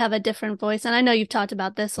 they have a different voice. And I know you've talked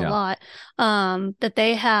about this a lot, that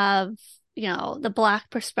they have, the Black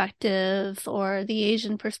perspective or the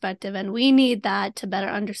Asian perspective. And we need that to better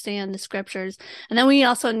understand the scriptures. And then we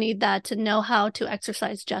also need that to know how to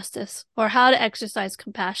exercise justice or how to exercise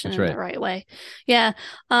compassion in the right way. Yeah.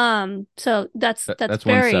 So that's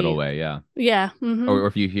very, one subtle way. Yeah. Yeah. Or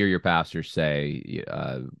if you hear your pastor say,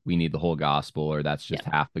 we need the whole gospel, or that's just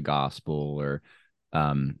half the gospel, or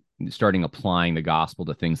starting applying the gospel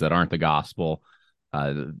to things that aren't the gospel.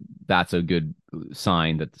 That's a good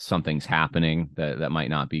sign that something's happening that might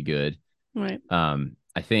not be good. Right.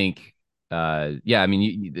 I think, I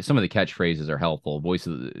mean, some of the catchphrases are helpful.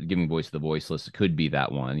 Giving voice to the voiceless could be that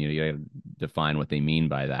one. You got to define what they mean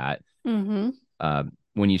by that. When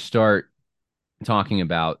you start talking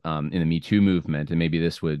about in the Me Too movement, and maybe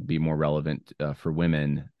this would be more relevant for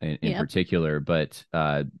women in particular, but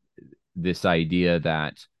this idea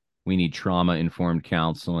that we need trauma-informed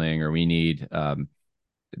counseling, or we need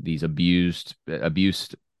these abused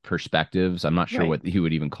perspectives. I'm not sure what you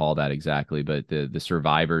would even call that exactly, but the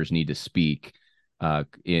survivors need to speak.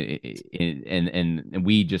 And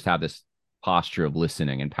we just have this posture of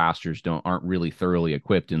listening, and pastors aren't really thoroughly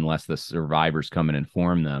equipped unless the survivors come and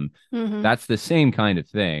inform them. That's the same kind of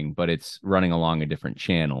thing, but it's running along a different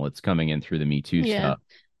channel. It's coming in through the Me Too stuff.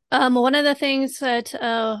 One of the things that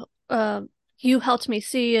you helped me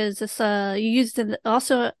see is this, you used it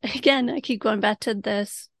also, again, I keep going back to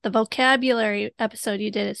this, the vocabulary episode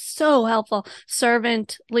you did is so helpful.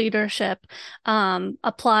 Servant leadership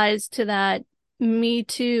applies to that. Me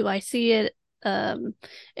Too. I see it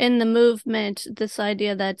in the movement, this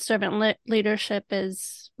idea that servant leadership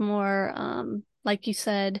is more, like you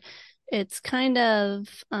said, it's kind of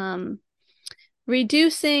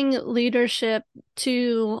reducing leadership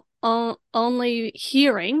to only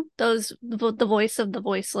hearing the voice of the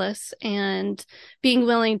voiceless and being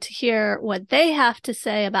willing to hear what they have to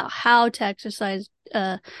say about how to exercise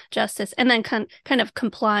justice, and then kind of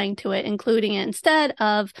complying to it, including it, instead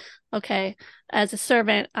of, okay, as a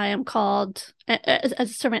servant, I am called as a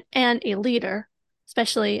servant and a leader,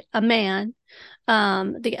 especially a man,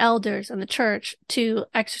 the elders and the church, to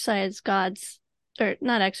exercise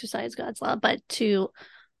not exercise God's law, but to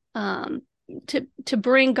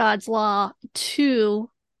bring God's law to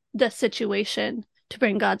the situation, to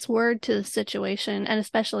bring God's word to the situation, and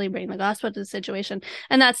especially bring the gospel to the situation.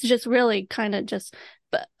 And that's just really kind of just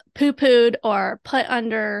poo-pooed or put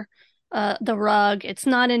under the rug. It's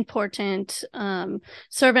not important.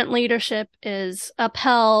 Servant leadership is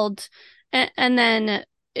upheld, and then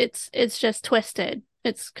it's just twisted.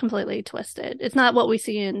 It's completely twisted. It's not what we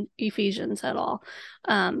see in Ephesians at all.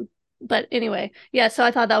 But anyway, so I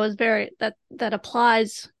thought that was that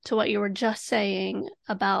applies to what you were just saying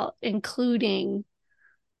about including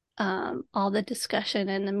all the discussion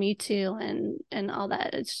and the Me Too and all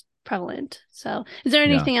that. It's prevalent. So is there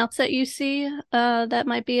anything else that you see that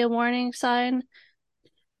might be a warning sign?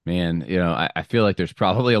 Man, I feel like there's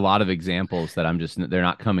probably a lot of examples that they're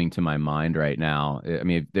not coming to my mind right now. I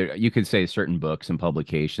mean, you could say certain books and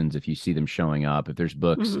publications, if you see them showing up, if there's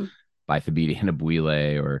books by Thabiti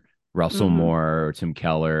Anyabwile or Russell Moore or Tim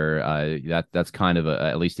Keller. That's kind of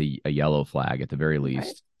at least a yellow flag at the very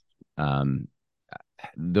least. Right.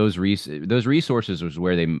 Those resources was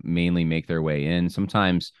where they mainly make their way in.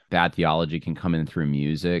 Sometimes bad theology can come in through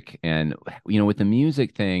music, and with the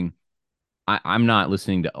music thing, I'm not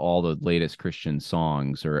listening to all the latest Christian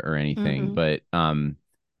songs or anything, but I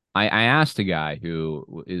asked a guy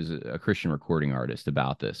who is a Christian recording artist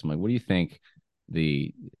about this. I'm like, what do you think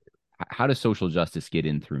how does social justice get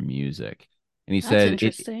in through music? And he said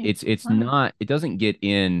it's not, it doesn't get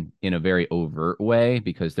in a very overt way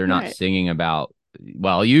because they're not singing about,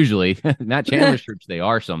 well, usually Matt Chandler's church, they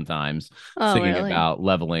are sometimes singing about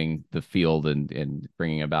leveling the field and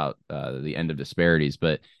bringing about the end of disparities.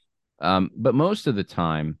 But most of the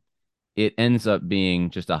time it ends up being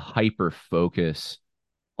just a hyper focus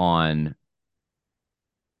on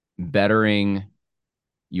bettering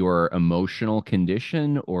your emotional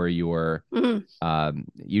condition or your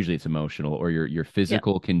usually it's emotional or your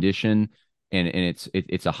physical condition, and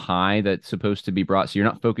it's a high that's supposed to be brought. So you're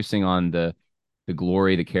not focusing on the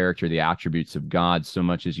glory, the character, the attributes of God so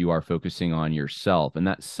much as you are focusing on yourself, and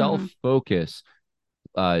that self focus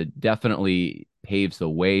definitely paves the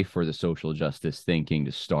way for the social justice thinking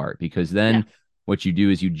to start, because then what you do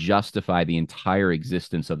is you justify the entire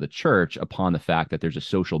existence of the church upon the fact that there's a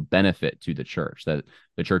social benefit to the church, that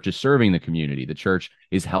the church is serving the community, the church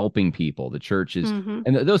is helping people, the church is,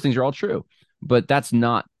 and those things are all true, but that's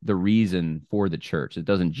not the reason for the church. It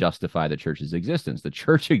doesn't justify the church's existence. The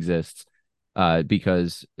church exists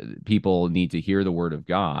because people need to hear the word of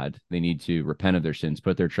God. They need to repent of their sins,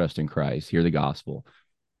 put their trust in Christ, hear the gospel.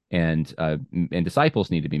 And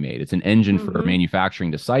disciples need to be made. It's an engine for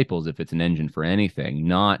manufacturing disciples, if it's an engine for anything,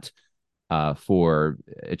 not for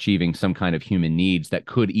achieving some kind of human needs that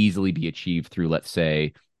could easily be achieved through, let's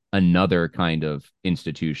say, another kind of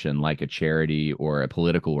institution like a charity or a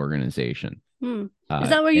political organization. Is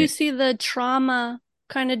that where you see the trauma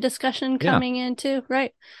kind of discussion coming into?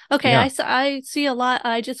 Right. Okay. I see a lot.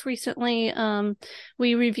 I just recently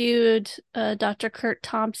we reviewed Dr. Kurt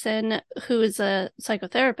Thompson, who is a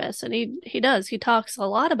psychotherapist, and he talks a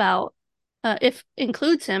lot about if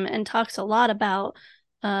includes him, and talks a lot about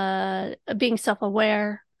being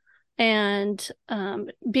self-aware and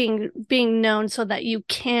being known so that you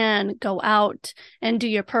can go out and do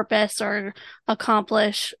your purpose or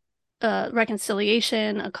accomplish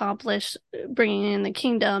reconciliation, accomplish bringing in the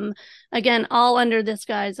kingdom, again, all under this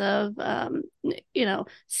guise of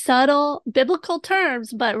subtle biblical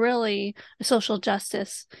terms, but really a social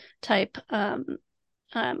justice type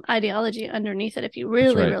ideology underneath it, if you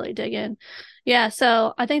really dig in.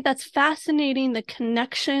 So I think that's fascinating, the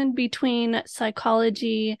connection between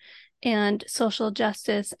psychology and social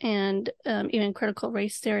justice and even critical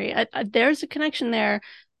race theory. There's a connection there.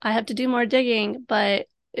 I have to do more digging, but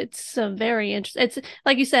it's a very interesting. It's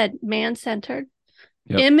like you said, man-centered,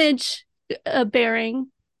 image bearing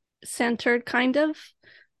centered kind of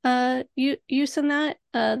use in that.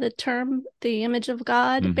 The term, the image of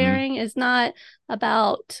God bearing, is not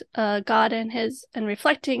about God and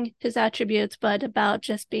reflecting his attributes, but about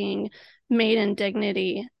just being made in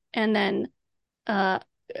dignity, and then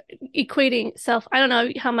equating self. I don't know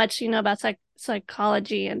how much you know about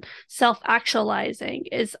psychology, and self-actualizing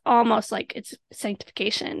is almost like it's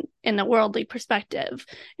sanctification in a worldly perspective.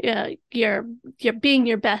 You're being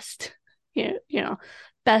your best,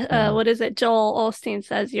 what is it? Joel Osteen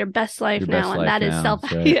says your best life now, and that is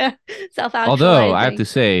self-actualizing. Although I have to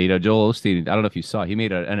say, Joel Osteen, I don't know if you saw, he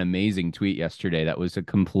made an amazing tweet yesterday that was a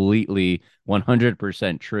completely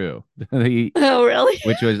 100% true. Oh, really?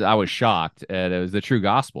 Which was, I was shocked. And it was the true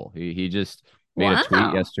gospel. He just made a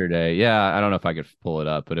tweet yesterday. Yeah, I don't know if I could pull it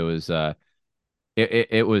up, but it was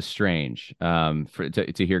it was strange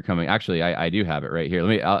to hear coming. Actually, I do have it right here.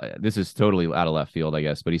 This is totally out of left field, I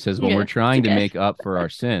guess. But he says, when we're trying to make up for our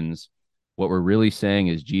sins, what we're really saying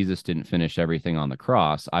is Jesus didn't finish everything on the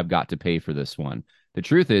cross. I've got to pay for this one. The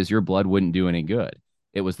truth is, your blood wouldn't do any good.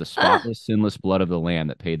 It was the spotless, sinless blood of the Lamb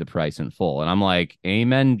that paid the price in full. And I'm like,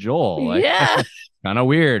 amen, Joel. Yeah. Kind of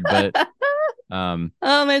weird, but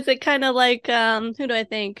is it kind of like who do I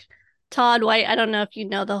think? Todd White. I don't know if you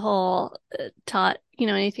know the whole Todd,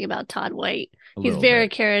 anything about Todd White. He's very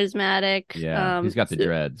charismatic. Yeah, he's got the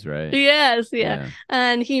dreads, right? Yes, yeah.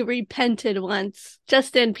 And he repented once.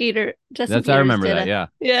 Justin Peters I remember that.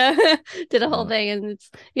 Yeah, did a whole thing, and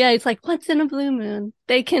it's like once in a blue moon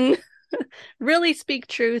they can really speak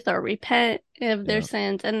truth or repent of their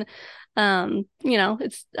sins, and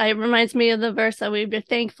it reminds me of the verse that we be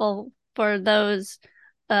thankful for those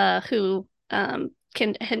who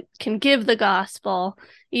can give the gospel,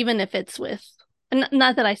 even if it's with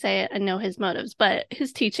not that I say I know his motives, but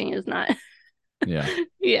his teaching is not. Yeah.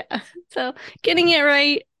 Yeah. So getting it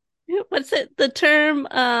right. What's it? The term,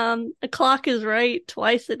 a clock is right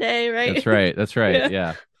twice a day, right? That's right. That's right. Yeah.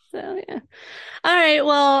 Yeah. So yeah. All right.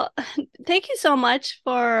 Well, thank you so much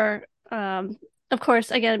for, of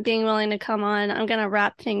course, again, being willing to come on. I'm gonna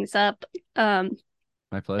wrap things up. My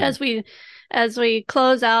pleasure. As we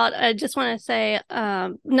close out, I just want to say,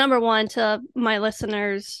 number one to my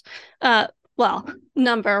listeners, well,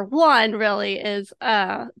 number one really is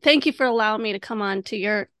thank you for allowing me to come on to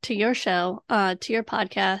your show, to your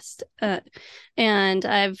podcast, and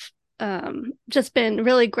I've just been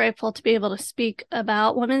really grateful to be able to speak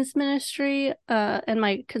about women's ministry and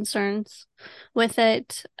my concerns with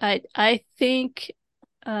it. I think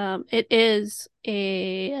it is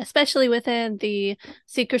especially within the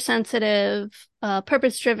seeker sensitive,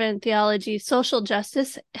 purpose driven theology, social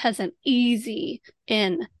justice has an easy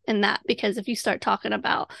in that, because if you start talking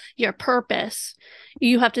about your purpose,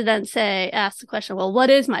 you have to then ask the question, well, what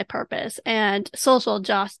is my purpose? And social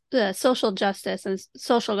justice and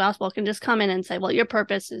social gospel can just come in and say, well, your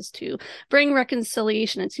purpose is to bring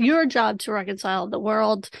reconciliation. It's your job to reconcile the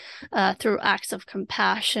world through acts of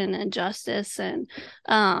compassion and justice. And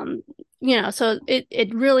so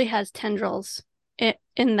it really has tendrils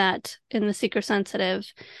in the seeker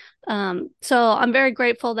sensitive. So I'm very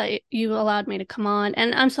grateful that you allowed me to come on,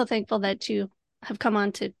 and I'm so thankful that you have come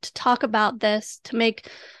on to talk about this, to make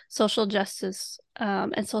social justice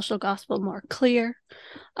and social gospel more clear.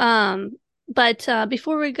 But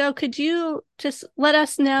before we go, could you just let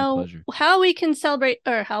us know how we can celebrate,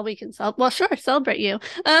 or celebrate you,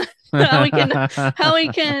 how we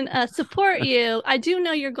can support you. I do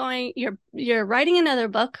know you're writing another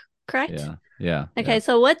book, correct? Yeah. Okay,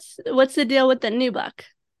 so what's the deal with the new book?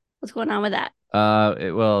 What's going on with that?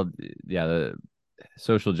 The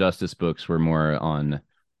social justice books were more on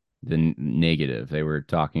the negative. They were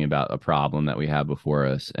talking about a problem that we have before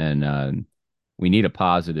us, and we need a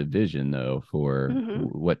positive vision, though, for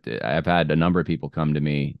what I've had a number of people come to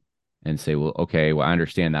me and say, well, okay, well, I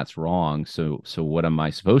understand that's wrong. So what am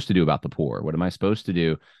I supposed to do about the poor? What am I supposed to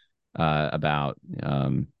do about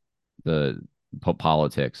the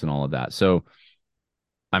politics and all of that? So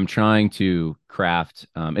I'm trying to craft,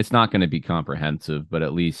 it's not going to be comprehensive, but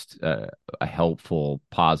at least a helpful,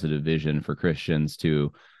 positive vision for Christians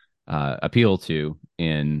to appeal to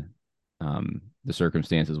in the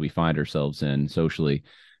circumstances we find ourselves in socially.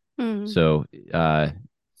 So yeah,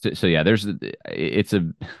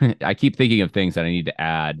 I keep thinking of things that I need to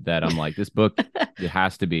add that I'm like, this book, it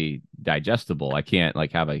has to be digestible. I can't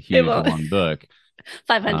have a huge long book.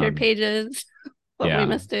 500 pages. What we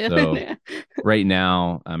must do. So right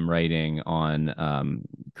now I'm writing on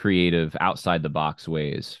creative outside the box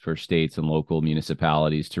ways for states and local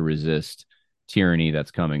municipalities to resist tyranny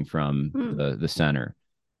that's coming from the center,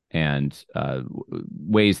 and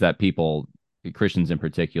ways that people, Christians in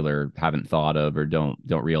particular, haven't thought of or don't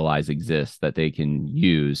realize exist that they can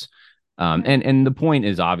use. And the point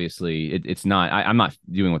is, obviously, it's not, I'm not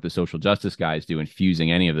doing what the social justice guys do,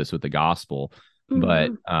 infusing any of this with the gospel.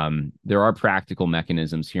 But there are practical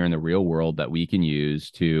mechanisms here in the real world that we can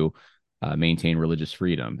use to maintain religious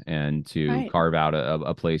freedom and to carve out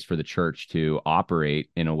a place for the church to operate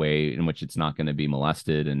in a way in which it's not going to be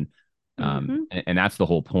molested. And that's the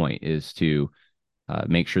whole point, is to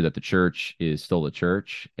make sure that the church is still the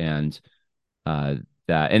church, and that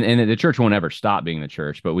and the church won't ever stop being the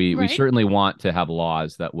church. But we certainly want to have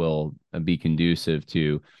laws that will be conducive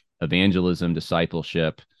to evangelism,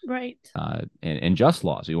 discipleship, and just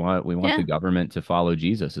laws. We want the government to follow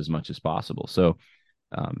Jesus as much as possible. So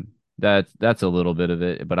that's a little bit of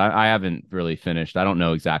it, but I haven't really finished. I don't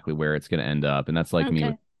know exactly where it's going to end up, and that's like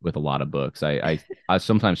me with a lot of books. I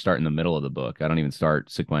sometimes start in the middle of the book. I don't even start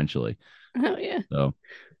sequentially. Oh yeah. So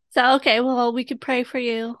okay, well, we could pray for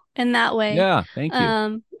you in that way. Yeah, thank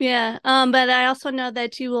you. But I also know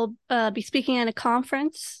that you will be speaking at a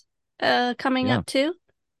conference coming up too.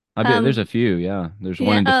 There's a few, There's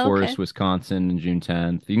one in DeForest, Wisconsin, on June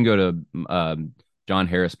 10th. You can go to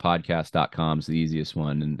johnharrispodcast.com is the easiest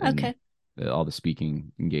one, and all the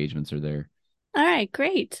speaking engagements are there. All right,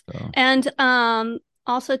 great. So. And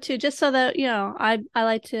also too, just so that I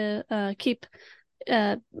like to keep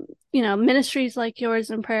ministries like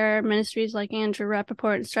yours in prayer, ministries like Andrew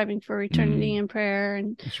Rappaport and Striving for Eternity in prayer,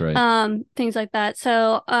 and things like that.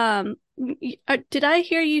 So did I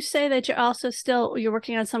hear you say that you're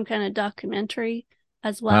working on some kind of documentary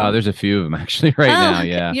as well? There's a few of them actually now.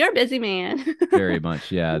 Yeah, you're a busy man. Very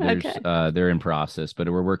much. Yeah, there's they're in process, but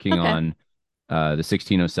we're working on the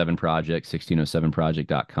 1607 project,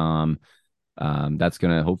 1607project.com. That's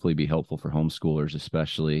going to hopefully be helpful for homeschoolers,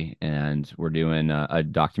 especially. And we're doing a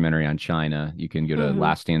documentary on China. You can go to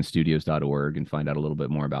laststandstudios.org and find out a little bit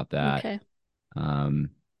more about that. Okay. I'm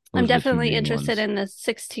definitely interested in the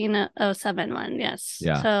 1607 one. Yes.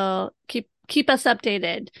 Yeah. So keep us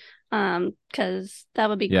updated, because that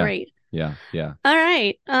would be great. Yeah. All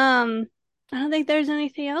right. I don't think there's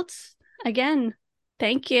anything else. Again,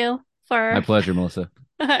 thank you for. My pleasure, Melissa.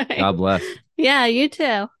 Right. God bless. Yeah, you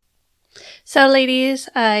too. So, ladies,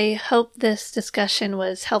 I hope this discussion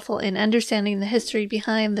was helpful in understanding the history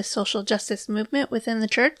behind the social justice movement within the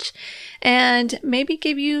church, and maybe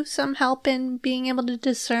give you some help in being able to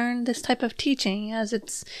discern this type of teaching, as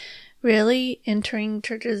it's really entering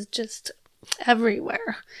churches just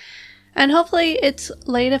everywhere. And hopefully it's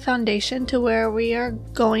laid a foundation to where we are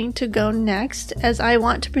going to go next, as I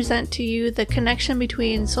want to present to you the connection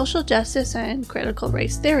between social justice and critical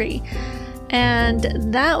race theory.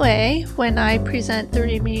 And that way, when I present the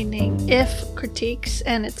remaining if critiques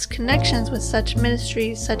and its connections with such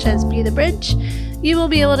ministries such as Be the Bridge, you will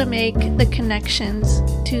be able to make the connections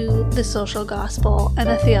to the social gospel and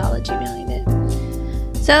a theology behind it.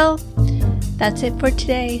 So, that's it for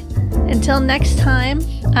today. Until next time,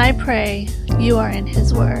 I pray you are in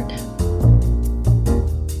His Word.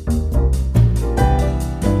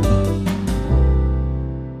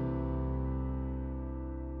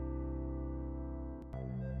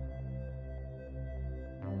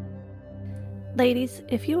 Ladies,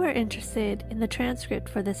 if you are interested in the transcript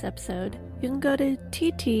for this episode, you can go to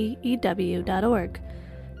ttew.org.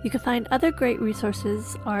 You can find other great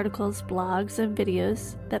resources, articles, blogs, and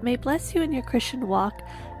videos that may bless you in your Christian walk,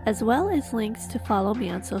 as well as links to follow me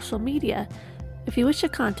on social media. If you wish to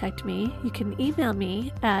contact me, you can email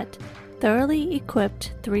me at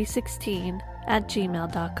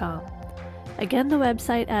thoroughllyequipped316@gmail.com. Again, the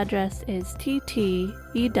website address is ttew.org.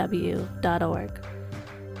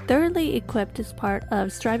 Thoroughly Equipped is part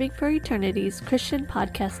of Striving for Eternity's Christian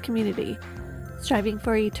podcast community. Striving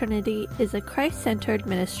for Eternity is a Christ-centered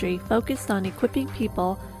ministry focused on equipping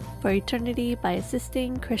people for eternity by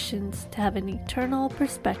assisting Christians to have an eternal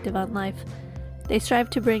perspective on life. They strive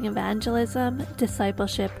to bring evangelism,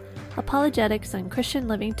 discipleship, apologetics, and Christian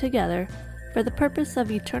living together for the purpose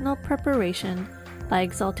of eternal preparation by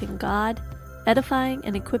exalting God, edifying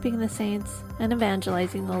and equipping the saints, and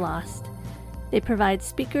evangelizing the lost. They provide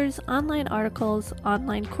speakers, online articles,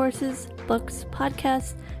 online courses, books,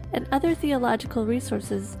 podcasts, and other theological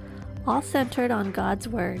resources, all centered on God's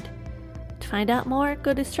Word. To find out more,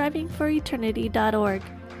 go to strivingforeternity.org.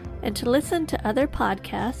 And to listen to other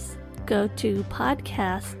podcasts, go to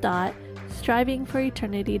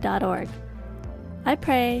podcast.strivingforeternity.org. I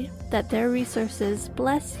pray that their resources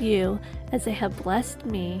bless you as they have blessed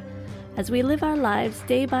me, as we live our lives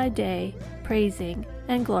day by day, praising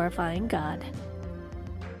and glorifying God.